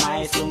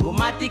Mai sungguh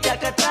mati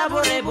kakak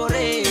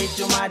tabore-bore.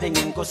 Cuma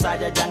dengan kau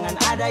saja jangan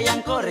ada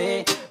yang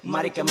kore.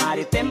 Mari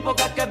kemari tempo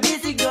kakak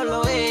bisik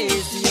dolo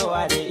sio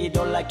ade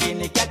idola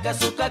kini kakak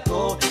suka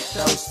ko.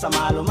 Tak usah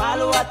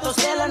malu-malu atau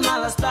selan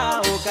malas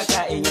tahu.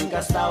 Kakak ingin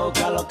kasih tahu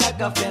kalau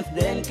kakak fans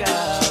den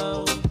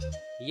kau.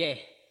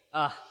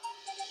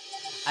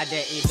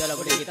 Ada idola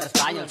budi gitar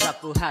Spanyol,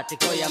 sapu hati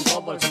kau yang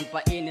bobol. Sumpah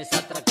ini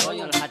satra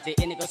konyol, hati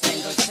ini kau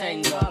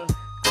senggol-senggol.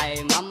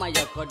 Ay mama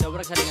ya kau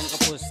dobrak dengan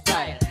kepus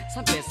style.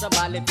 Sampai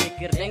sebalik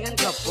pikir dengan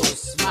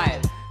kepus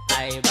smile.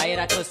 Ay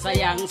bayar aku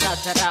sayang,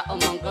 secara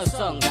omong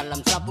kosong. Dalam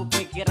sapu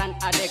pikiran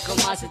adek kau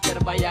masih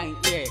terbayang.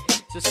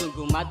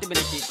 Sesungguh mati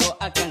benci kau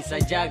akan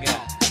saya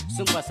jaga.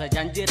 Sumpah saya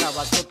janji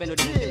rawat kau penuh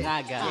dengan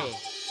tenaga.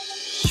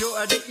 Show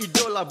ada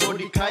idola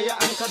body kaya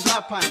angka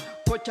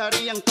 8. Kau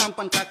cari yang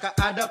tampan kakak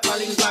ada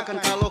paling belakang.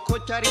 Kalau kau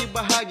cari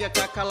bahagia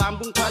kakak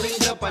lambung paling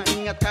depan.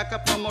 Ingat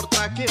kakak nomor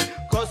terakhir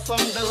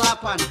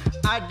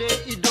 08. Ada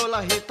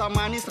idola hitam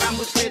manis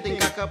rambut keriting.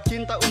 Kakak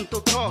cinta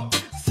untuk kau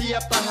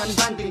siap tahan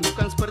banting.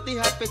 Bukan seperti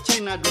HP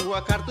Cina 2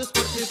 kartu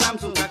seperti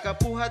Samsung. Kakak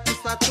punya hati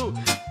satu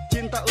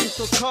cinta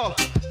untuk kau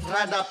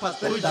rada dapat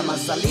puji. Pertama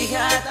saya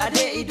lihat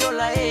ada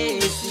idola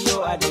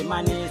sio ade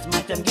manis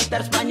macam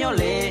gitar Spanyol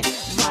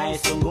Mai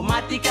sungguh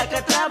mati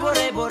kakak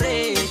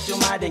tabore-bore.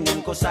 Cuma dengan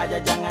kau saja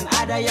jangan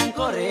ada yang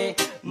kore.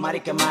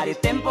 Mari kemari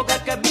tempo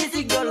kakak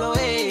bisik dolo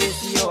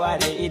sio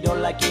ade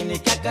idola kini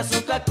kakak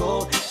suka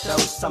ko. Tak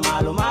usah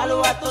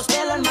malu-malu atau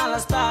selan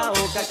malas tahu.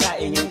 Kakak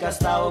ingin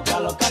kasih tahu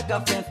kalau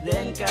kakak fans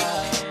den kau.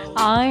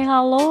 Hai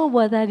halo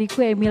buat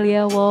adikku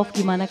Emilia Wolf,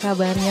 gimana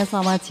kabarnya,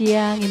 selamat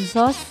siang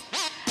Insos.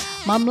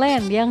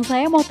 Mamlen, yang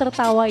saya mau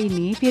tertawa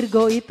ini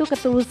Virgo itu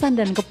ketulusan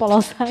dan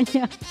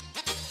kepolosannya.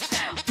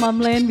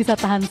 Mamlen bisa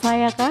tahan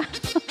saya kah?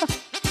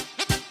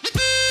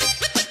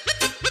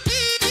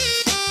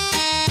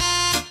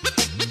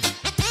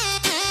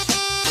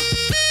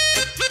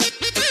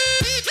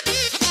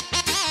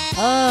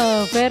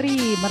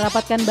 Ferry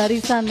merapatkan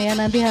barisan ya,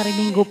 nanti hari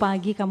Minggu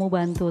pagi kamu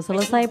bantu.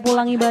 Selesai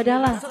pulang ibadah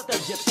lah.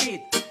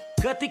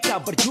 Ketika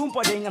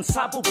berjumpa dengan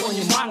sapu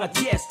penyemangat,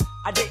 yes.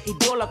 Ada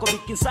idola kau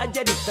bikin saja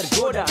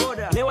tergoda.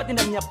 Lewat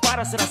indahnya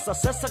paras rasa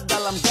sesak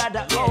dalam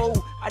dada. Oh,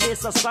 ada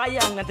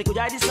sayang nanti kau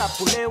jadi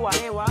sapu lewat.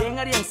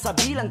 Dengar yang saya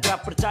bilang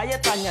gak percaya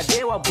tanya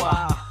dewa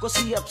bah. Kau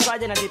siap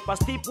saja nanti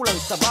pasti pulang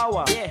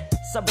sabawa.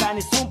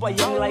 Seberani sumpah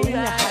yang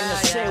lainnya hanya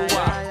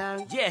sewa.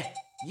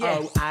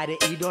 Oh ada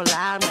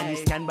idola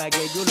maniskan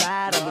bagai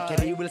gula. Rambut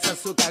keribil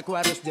sesuka aku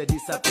harus jadi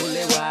sapu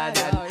lewat.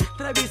 Dan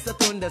tak bisa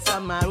tunda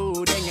sama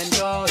dengan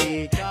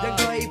koi. Dan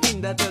koi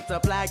pindah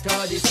tetaplah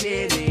kau di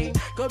sini.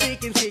 Kau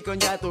bikin si kau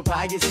jatuh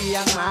pagi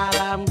siang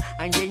malam.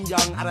 Anjing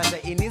jong rasa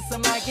ini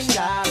semakin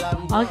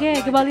dalam.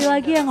 Oke, kembali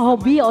lagi yang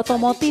hobi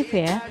otomotif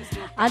ya.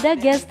 Ada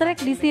guest track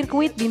di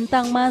sirkuit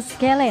Bintang Mas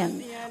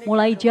Kelen.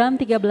 Mulai jam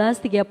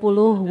 13.30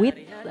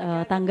 WIB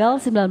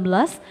tanggal 19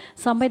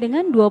 sampai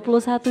dengan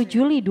 21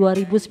 Juli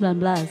 2019.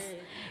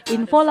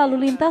 Info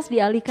lalu lintas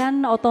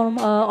dialihkan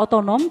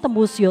otonom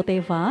tembus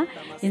Yoteva.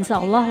 Insya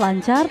Allah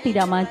lancar,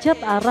 tidak macet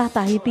arah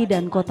Tahiti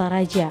dan Kota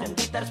Raja.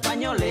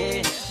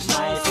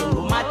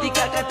 Mati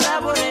kakak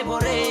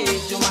tabore-bore.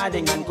 Cuma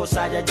dengan kau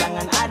saja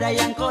jangan ada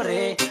yang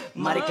kore.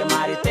 Mari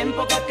kemari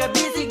tempo kakak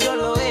bisik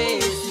dolo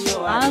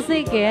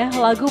Asik ya,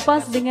 lagu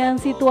pas dengan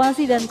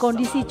situasi dan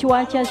kondisi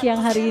cuaca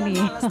siang hari ini.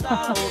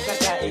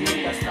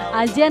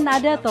 Ajen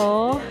ada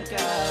toh.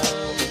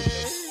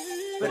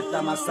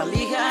 Pertama saya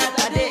lihat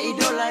ada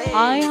idola.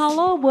 Hai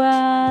halo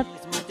buat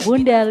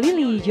Bunda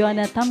Lili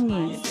Joanna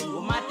Tamngi.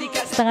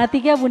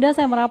 2:30 Bunda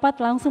saya merapat,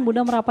 langsung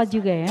Bunda merapat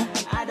juga ya.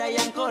 Ada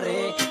yang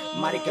kore.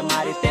 Mari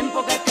kemari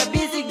tempo kakak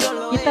bisik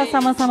dolo. Kita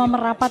sama-sama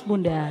merapat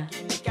Bunda.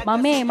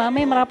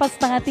 Mame merapat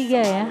 2:30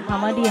 ya.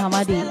 Hamadi.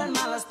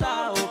 Malas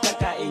tahu,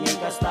 kakak ingin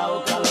kasih tahu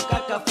kalau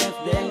kakak fans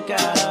dan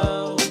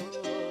kau.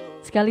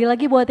 Sekali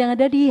lagi buat yang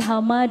ada di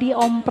Hamadi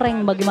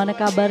Ompreng, bagaimana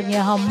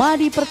kabarnya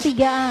Hamadi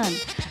Pertigaan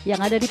yang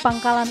ada di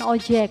Pangkalan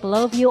Ojek,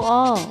 love you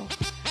all.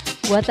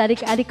 Buat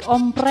adik-adik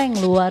Ompreng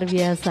luar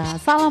biasa,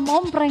 salam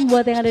Ompreng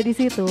buat yang ada di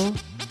situ.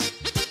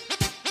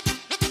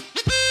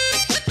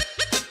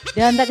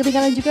 Dan tak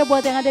ketinggalan juga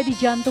buat yang ada di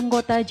jantung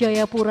kota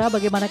Jayapura,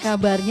 bagaimana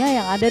kabarnya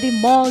yang ada di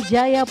Mall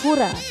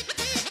Jayapura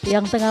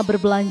yang tengah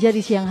berbelanja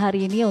di siang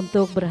hari ini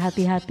untuk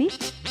berhati-hati.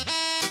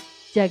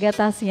 Jaga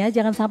tasnya,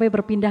 jangan sampai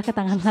berpindah ke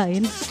tangan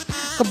lain.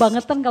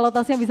 Kebangetan kalau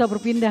tasnya bisa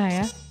berpindah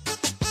ya.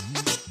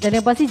 Dan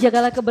yang pasti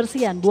jagalah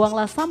kebersihan,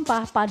 buanglah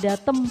sampah pada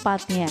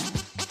tempatnya.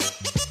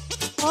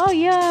 Oh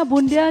iya,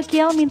 Bunda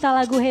Kiel minta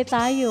lagu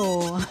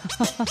Hetayo.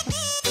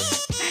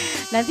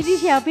 Nanti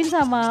disiapin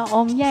sama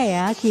omnya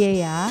ya,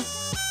 Kie ya.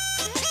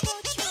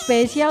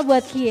 Spesial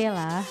buat Kie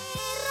lah.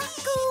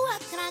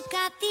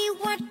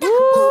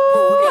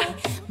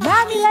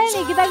 Mami lah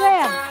ini kita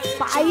goyang.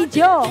 Pak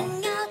Ijo,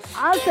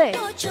 asik.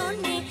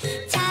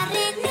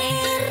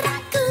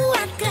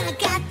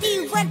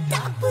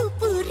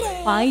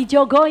 Pak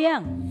Ijo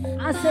goyang,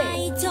 asik.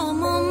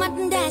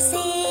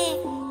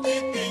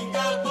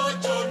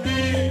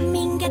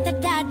 Minggat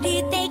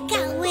tadi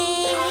TKW.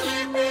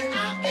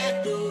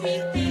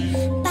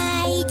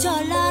 Pak Ijo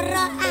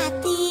loro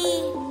ati.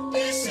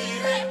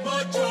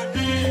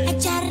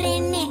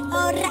 Acarane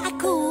ora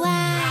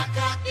kuat.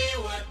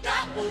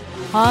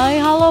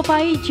 Hai, halo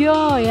Pak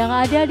Ijo yang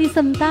ada di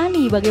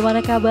Sentani,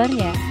 bagaimana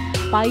kabarnya?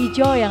 Pak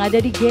Ijo yang ada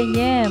di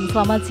Genyem,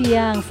 selamat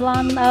siang,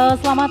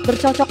 selamat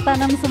bercocok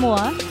tanam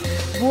semua.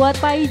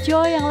 Buat Pak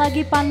Ijo yang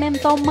lagi panen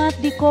tomat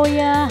di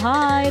Koya,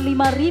 hai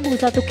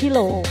 5.000 1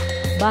 kilo.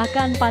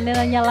 Bahkan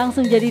panenannya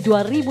langsung jadi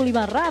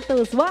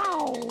 2.500,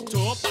 wow.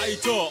 Jo Pak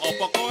Ijo,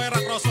 opo kowe ra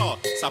krasa?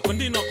 Saben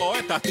dina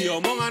kowe dadi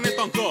omongane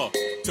tangga.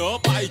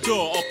 Jo Pak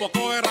Ijo, opo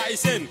kowe ra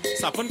isin?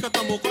 Saben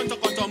ketemu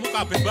kanca-kancamu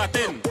kabeh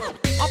batin.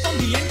 Apa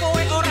mbiyen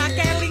kowe ora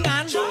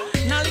kelingan?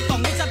 Nalika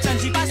ngucap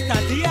janji pas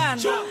dadian.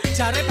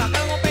 Jare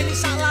bakal ngopeni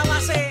sak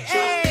lawase.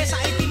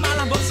 Saiki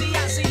malah mbok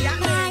sia-sia.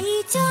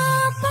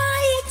 Pak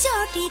Ijo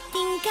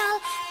ditinggal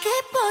ke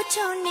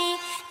bojone.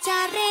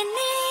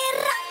 Jarene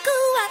ra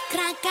kuat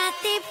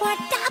krakate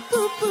podak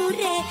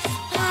bubure.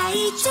 Pak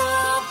Ijo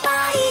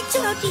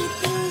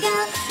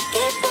ditinggal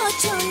ke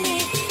bojone.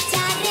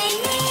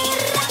 Jarene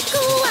ra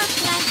kuat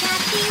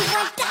krakate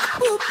podak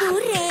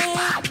bubure.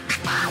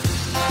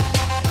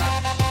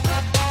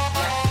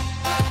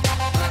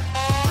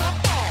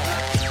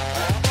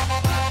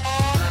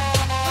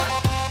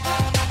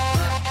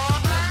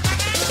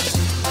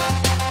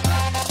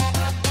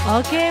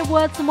 Oke,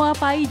 buat semua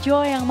Pak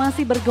Ijo yang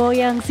masih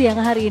bergoyang siang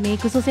hari ini,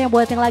 khususnya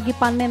buat yang lagi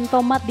panen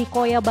tomat di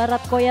Koya Barat,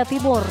 Koya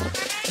Timur.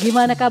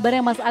 Gimana kabarnya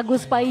Mas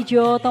Agus Pak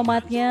Ijo,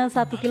 tomatnya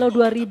 1 kilo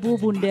 2.000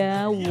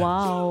 Bunda,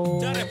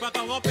 wow. Jare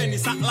bakal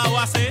ngopeni sak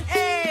lawase.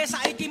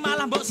 Saiki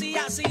malah mbok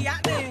sia-sia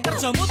deh.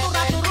 Kerjamu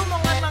turu-turu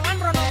mangan-mangan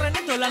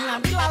rono-rene dolan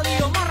nganti lali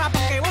omah ra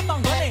pekewo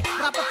tanggane.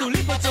 Ra peduli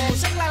bojomu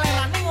sing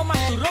lelerane ngomah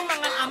durung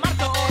mangan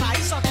amarga ora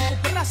iso tuku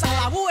beras sak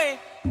lawuhe.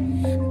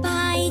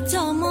 Pak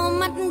Ijo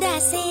momat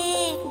ndase.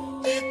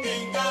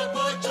 Ditinggal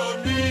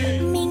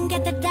bojone.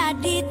 Minggat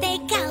dadi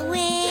TKW.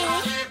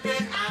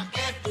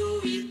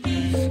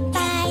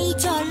 Pak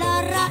Ijo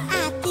loro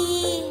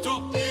ati.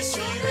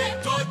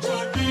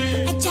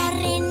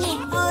 Acarane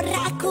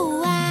ora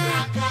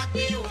kuat.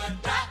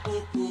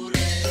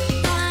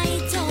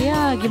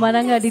 Ya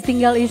gimana nggak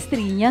ditinggal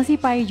istrinya sih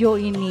Pak Ijo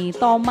ini,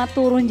 tomat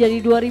turun jadi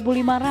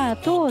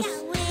 2.500.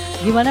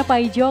 Gimana Pak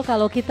Ijo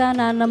kalau kita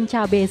nanam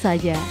cabai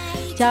saja?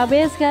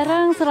 Cabai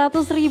sekarang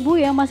 100.000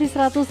 ya, masih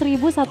 100.000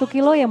 1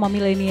 kilo ya Mami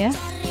Leni ya.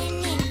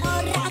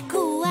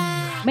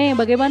 Mei,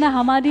 bagaimana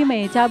Hamadi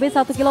Mei? Cabai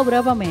 1 kilo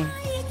berapa Mei?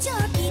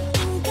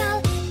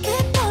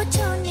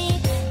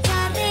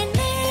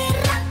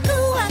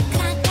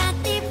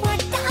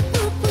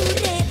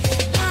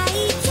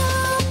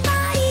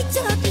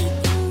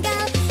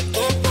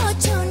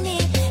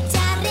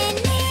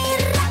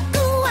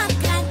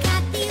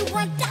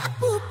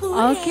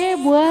 Oke,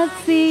 buat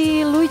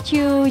si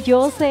Lucu,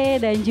 Jose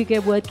dan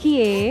juga buat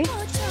Kie.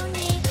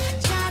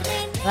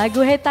 Lagu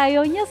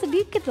Hetayonya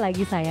sedikit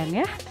lagi sayang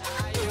ya.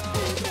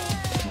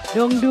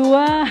 Dong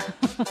 2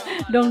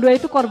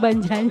 itu korban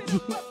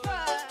janji.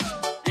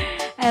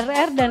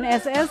 RR dan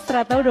SS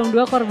ternyata Dong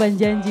 2 korban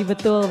janji,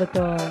 betul.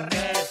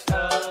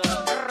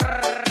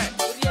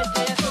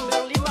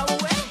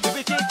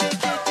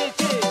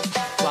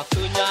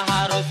 Waktunya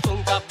harus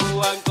ungkap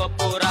buang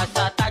kopu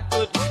rasa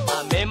takut.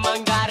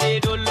 Memang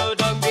dari dulu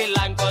dong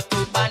bilang kau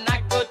tuh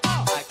penakut.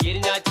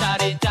 Akhirnya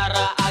cari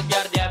cara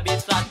agar dia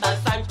bisa tak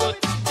sangkut.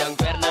 Jangan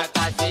pernah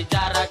kasih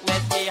jarak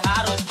meski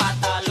harus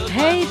patah lutut.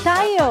 Hey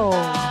Tayo.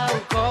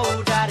 Kau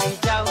dari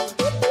jauh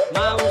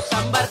mau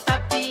sambar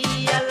tapi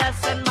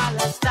alasan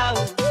malas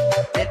tahu.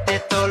 Tete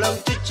tolong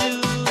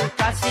cucu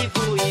kasih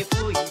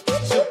fui-fui.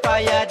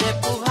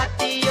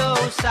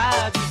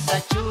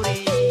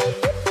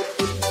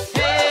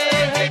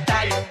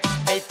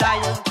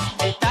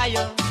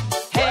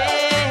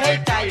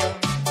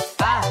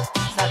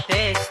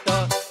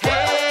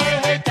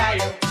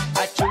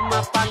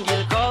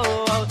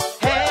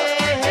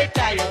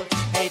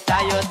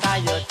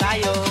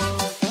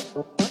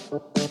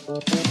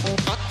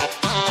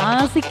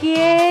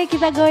 Kie,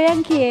 kita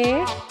goyang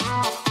Kie.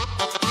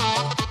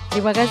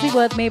 Terima kasih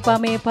buat Mepa.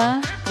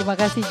 Terima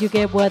kasih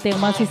juga buat yang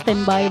masih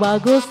standby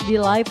bagus di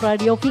live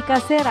Radio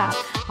Vika Sera.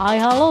 Hai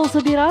halo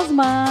Sudi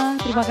Rasma,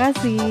 terima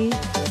kasih.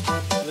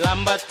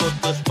 Lambat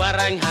putus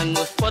barang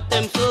hangus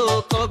potem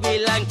suko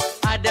bilang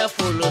ada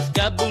fulus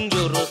gabung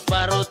jurus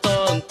baru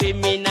tong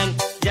piminang.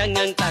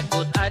 Jangan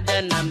takut ada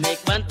namek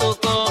bantu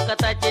ko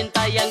kata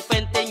cinta yang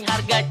penting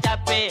harga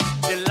capek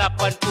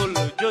 80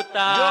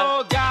 juta.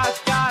 Yo gas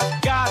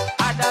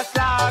ada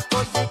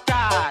sako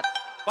sikat.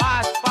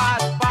 Pas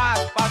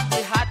pasti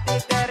hati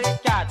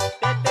terikat.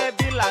 Tete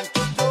bilang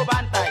cucu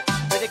bantai,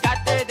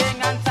 PDKT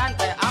dengan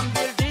santai,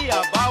 ambil dia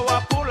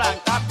bawa pulang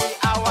tapi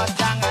awas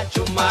jangan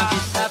Cuma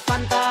bisa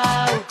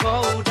pantau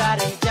kau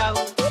dari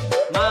jauh,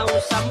 mau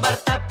sambar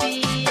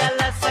tapi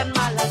alasan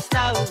malas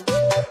tahu.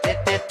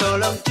 Tete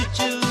tolong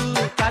cucu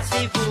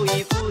kasih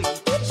fui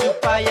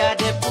supaya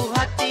depu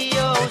hati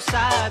yo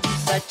sa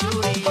bisa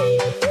curi.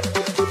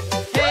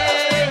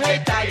 Hey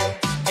tayo,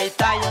 hey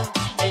tayo,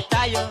 hey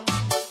tayo.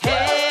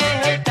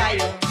 Hey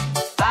tayo,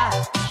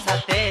 sa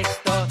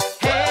teksto.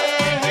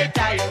 Hey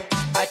tayo,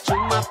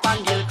 cuma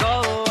panggil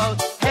ko.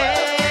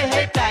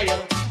 Hey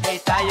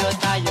tayo,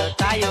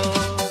 tayo.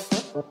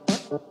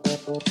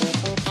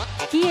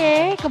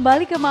 Kie,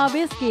 kembali ke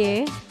Mabes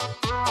Kie.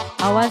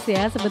 Awas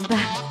ya sebentar.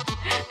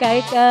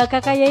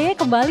 Kakak Yeye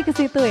kembali ke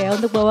situ ya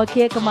untuk bawa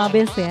Kie ke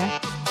Mabes ya.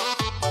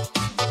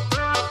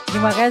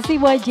 Terima kasih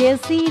buat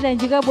Jessie dan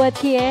juga buat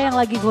Kie yang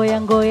lagi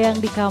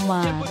goyang-goyang di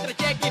kamar.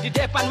 Di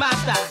depan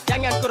mata,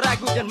 jangan ku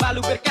ragu dan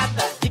malu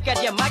berkata. Jika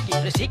dia maki,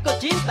 risiko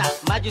cinta,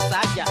 maju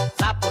saja,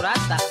 sapu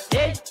rata.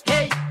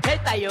 Hey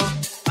tayo,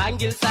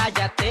 panggil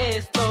saja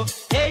testo.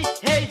 Hey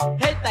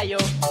tayo,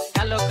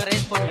 kalau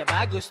keresponnya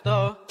bagus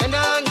toh.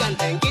 Tenang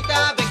ganteng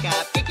kita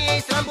backup,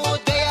 kikis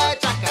rambut gaya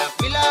cakep.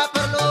 Bila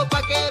perlu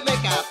pakai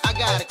makeup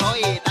agar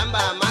koi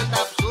tambah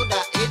mantap.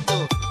 Sudah itu,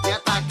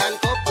 nyatakan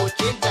kau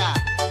cinta.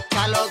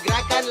 Kalau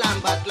gerakan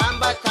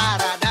lambat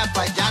cara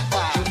dapat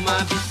jatah. Cuma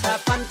bisa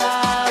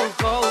pantau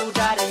kau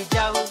dari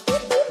jauh,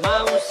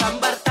 mau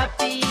sambar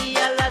tapi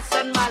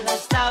alasan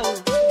malas tahu.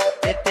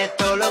 Tete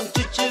tolong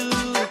cucu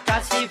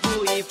kasih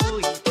fui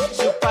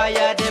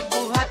supaya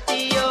depu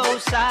hati yo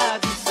sa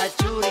bisa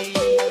curi.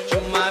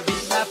 Cuma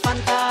bisa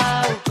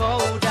pantau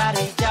kau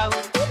dari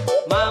jauh,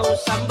 mau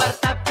sambar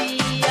tapi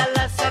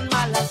alasan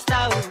malas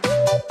tahu.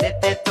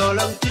 Tete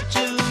tolong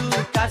cucu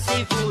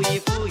kasih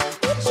fui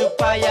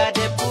supaya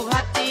depu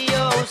hati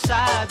yo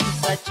sa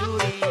bisa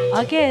curi.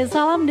 Oke,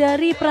 salam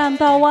dari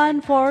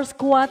perantauan Force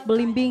Squad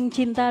Belimbing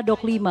Cinta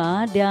Dok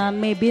 5 dan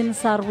Mebin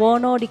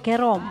Sarwono di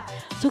Kerom.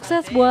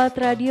 Sukses buat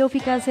Radio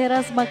Vika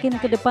Sera semakin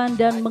ke depan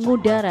dan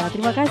mengudara.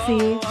 Terima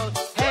kasih.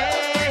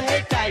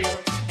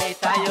 Hey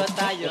tayo.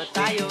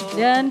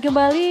 Dan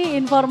kembali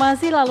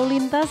informasi lalu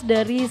lintas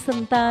dari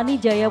Sentani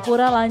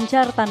Jayapura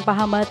lancar tanpa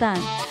hambatan.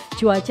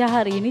 Cuaca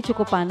hari ini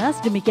cukup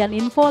panas, demikian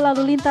info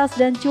lalu lintas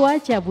dan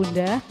cuaca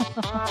Bunda.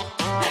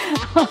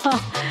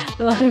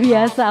 Luar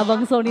biasa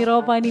Abang Sony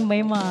Ropa ini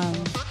memang.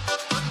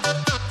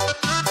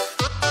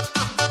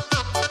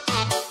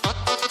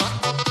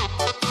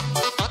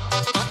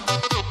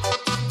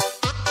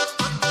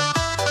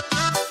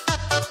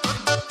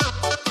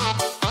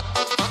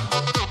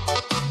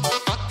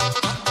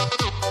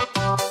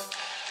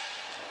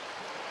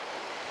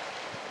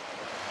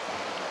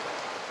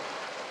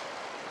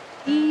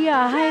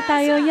 Iya, hai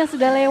tayonya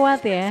sudah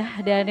lewat ya.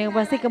 Dan yang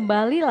pasti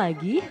kembali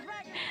lagi.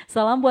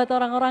 Salam buat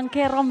orang-orang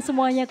Kerom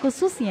semuanya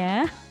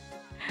khususnya.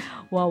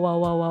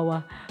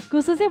 Wah.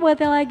 Khususnya buat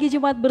yang lagi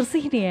Jumat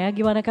bersih nih ya.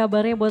 Gimana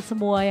kabarnya buat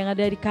semua yang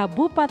ada di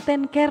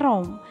Kabupaten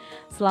Kerom.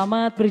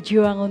 Selamat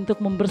berjuang untuk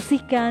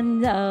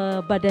membersihkan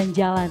badan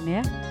jalan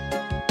ya.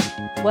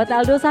 Buat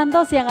Aldo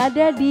Santos yang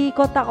ada di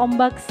Kota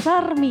Ombak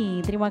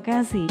Sarmi. Terima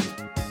kasih.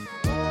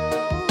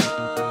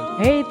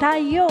 Hey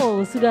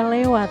Tayo sudah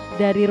lewat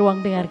dari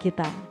ruang dengar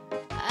kita.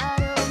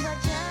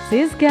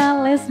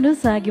 Siska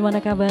Lesnusa gimana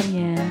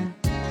kabarnya?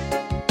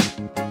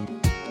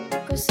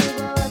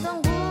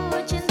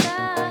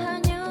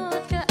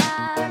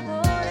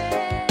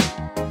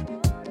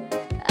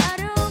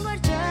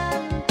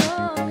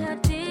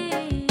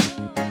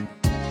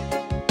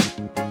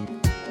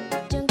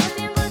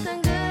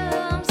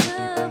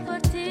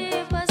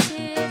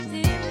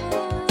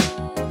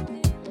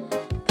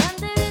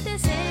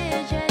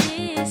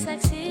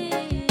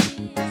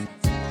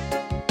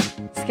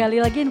 Sekali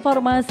lagi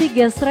informasi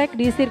gestrek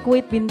di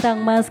sirkuit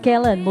Bintang Mas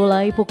Kellen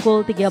mulai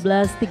pukul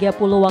 13.30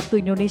 waktu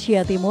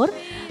Indonesia Timur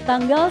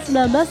tanggal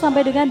 19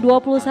 sampai dengan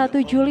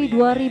 21 Juli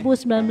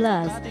 2019.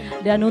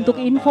 Dan untuk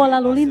info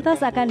lalu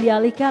lintas akan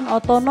dialihkan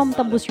otonom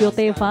tembus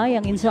Yotefa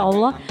yang insya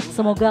Allah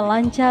semoga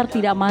lancar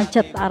tidak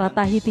macet arah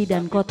Tahiti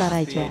dan Kota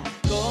Raja.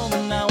 Kau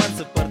menawan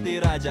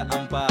seperti Raja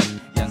Ampat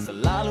yang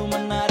selalu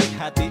menarik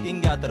hati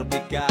hingga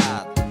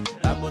terpikat.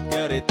 Rambut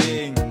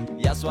keriting,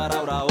 ya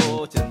suara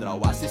rao,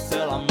 cendrawasih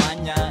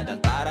selamanya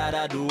dan tak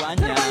ada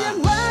duanya. Terbayang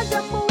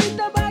wajahmu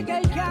indah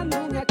bagaikan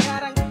bunga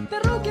karang,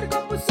 terukir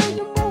kopu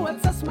senyummu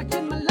asa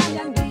semakin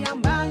melayang.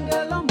 Diambang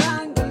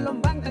gelombang,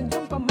 gelombang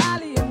Tanjung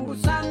Pemali,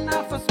 hembusan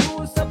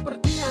nafasmu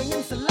seperti angin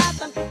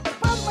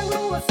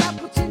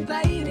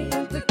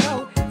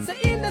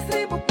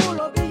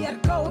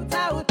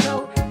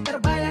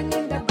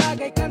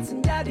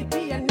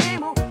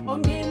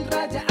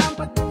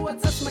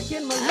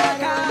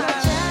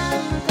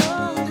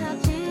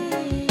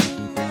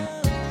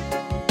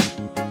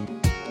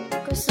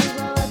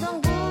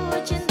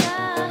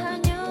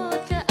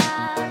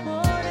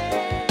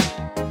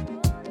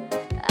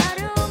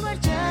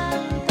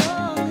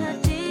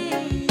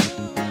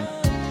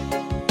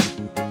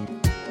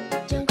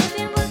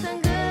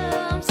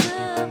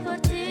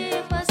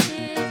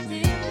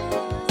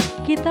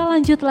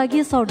Lanjut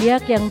lagi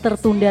zodiak yang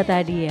tertunda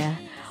tadi ya.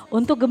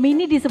 Untuk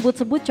Gemini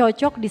disebut-sebut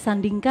cocok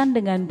disandingkan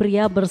dengan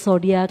pria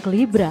berzodiak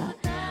Libra.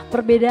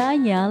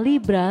 Perbedaannya,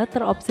 Libra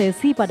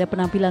terobsesi pada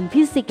penampilan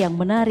fisik yang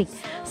menarik,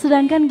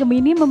 sedangkan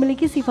Gemini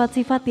memiliki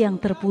sifat-sifat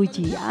yang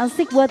terpuji.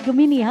 Asik buat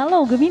Gemini.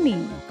 Halo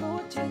Gemini.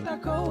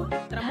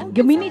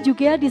 Gemini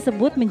juga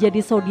disebut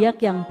menjadi zodiak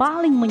yang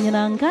paling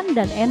menyenangkan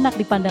dan enak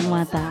dipandang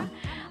mata.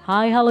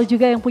 Hai, halo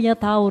juga yang punya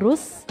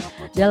Taurus.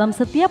 Dalam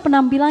setiap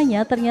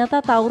penampilannya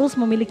ternyata Taurus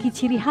memiliki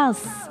ciri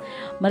khas.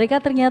 Mereka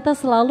ternyata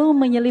selalu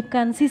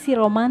menyelipkan sisi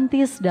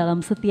romantis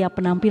dalam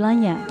setiap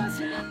penampilannya.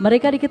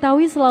 Mereka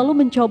diketahui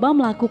selalu mencoba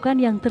melakukan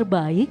yang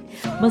terbaik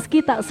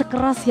meski tak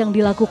sekeras yang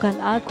dilakukan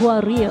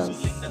Aquarius.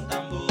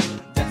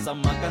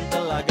 Samakan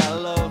telaga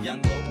lo yang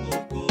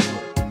ukur.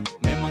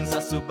 Memang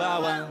sasu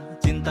bawang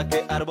cinta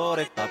ke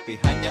arborek, tapi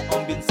hanya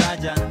ombin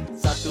saja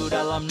satu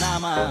dalam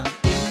nama.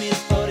 Ini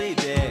story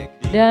deck.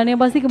 Dan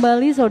yang pasti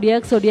kembali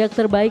zodiak-zodiak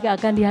terbaik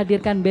akan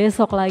dihadirkan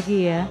besok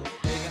lagi ya.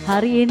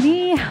 Hari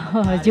ini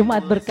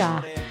Jumat berkah.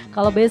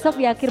 Kalau besok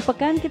di akhir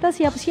pekan kita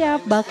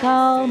siap-siap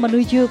bakal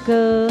menuju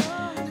ke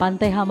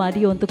Pantai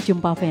Hamadi untuk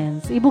jumpa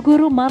fans. Ibu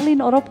Guru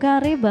Marlin Oropka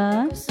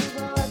Reba,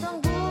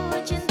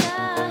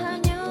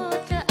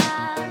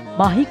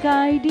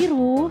 Mahikai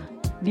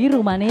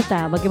Diru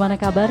Maneta,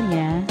 bagaimana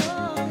kabarnya?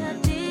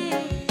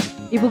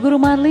 Ibu Guru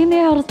Marlin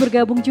ya harus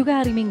bergabung juga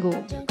hari Minggu.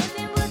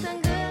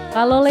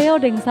 Kalau Leo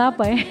deng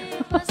siapa ya?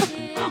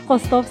 Kok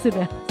stop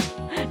sudah?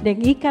 Deng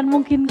ikan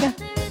mungkin kah?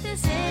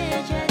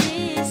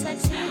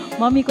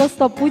 Mami kok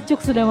stop pucuk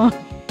sudah mau.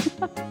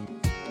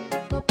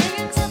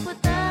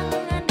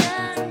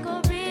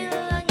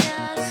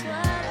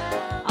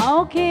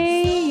 Oke,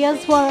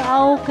 yes for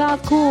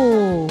Aukaku,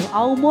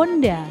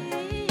 Aumonda.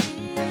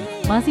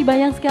 Masih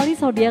banyak sekali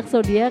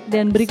zodiak-zodiak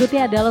dan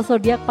berikutnya adalah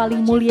zodiak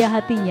paling mulia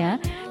hatinya.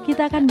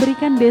 Kita akan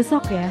berikan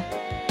besok ya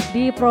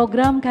di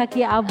program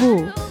Kaki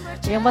Abu.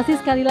 Yang pasti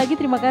sekali lagi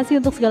terima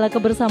kasih untuk segala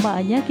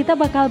kebersamaannya. Kita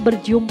bakal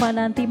berjumpa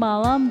nanti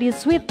malam di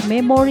Sweet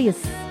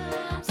Memories.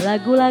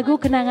 Lagu-lagu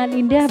kenangan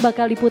indah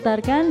bakal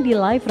diputarkan di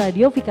live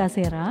Radio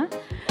Vikasera.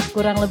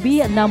 Kurang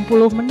lebih 60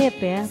 menit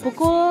ya.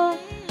 Pukul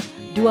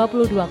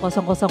 22.00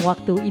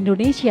 waktu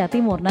Indonesia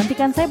Timur.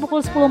 Nantikan saya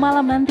pukul 10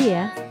 malam nanti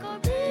ya.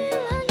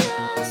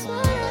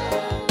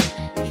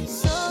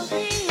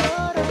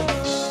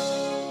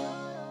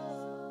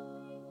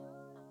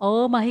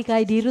 Oh,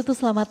 Mahikai Diru tuh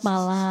selamat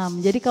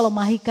malam. Jadi kalau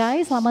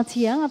Mahikai selamat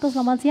siang atau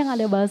selamat siang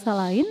ada bahasa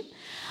lain.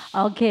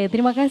 Oke,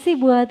 terima kasih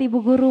buat Ibu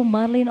Guru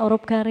Marlin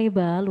Oropka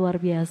Reba, luar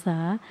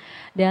biasa.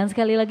 Dan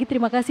sekali lagi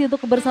terima kasih untuk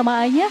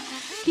kebersamaannya.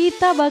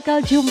 Kita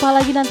bakal jumpa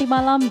lagi nanti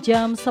malam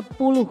jam 10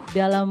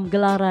 dalam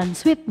gelaran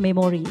Sweet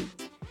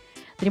Memory.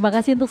 Terima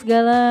kasih untuk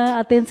segala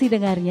atensi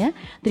dengarnya.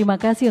 Terima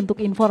kasih untuk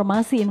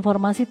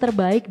informasi-informasi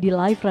terbaik di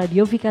live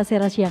Radio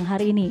Vikasera siang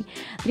hari ini.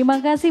 Terima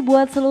kasih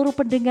buat seluruh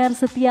pendengar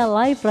setia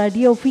live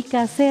Radio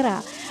Vikasera.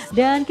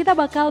 Dan kita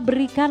bakal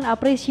berikan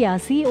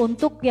apresiasi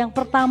untuk yang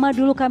pertama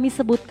dulu kami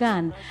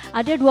sebutkan.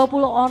 Ada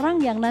 20 orang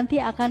yang nanti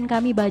akan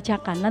kami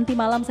bacakan. Nanti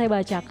malam saya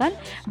bacakan,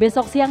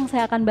 besok siang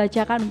saya akan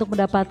bacakan untuk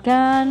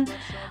mendapatkan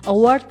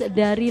award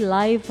dari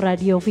live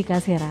Radio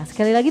Vikasera.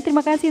 Sekali lagi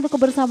terima kasih untuk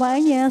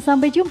kebersamaannya.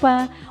 Sampai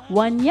jumpa.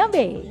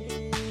 Wanyabe.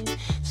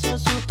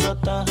 Sesutra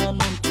tahan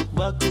untuk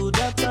baku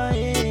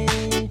datai.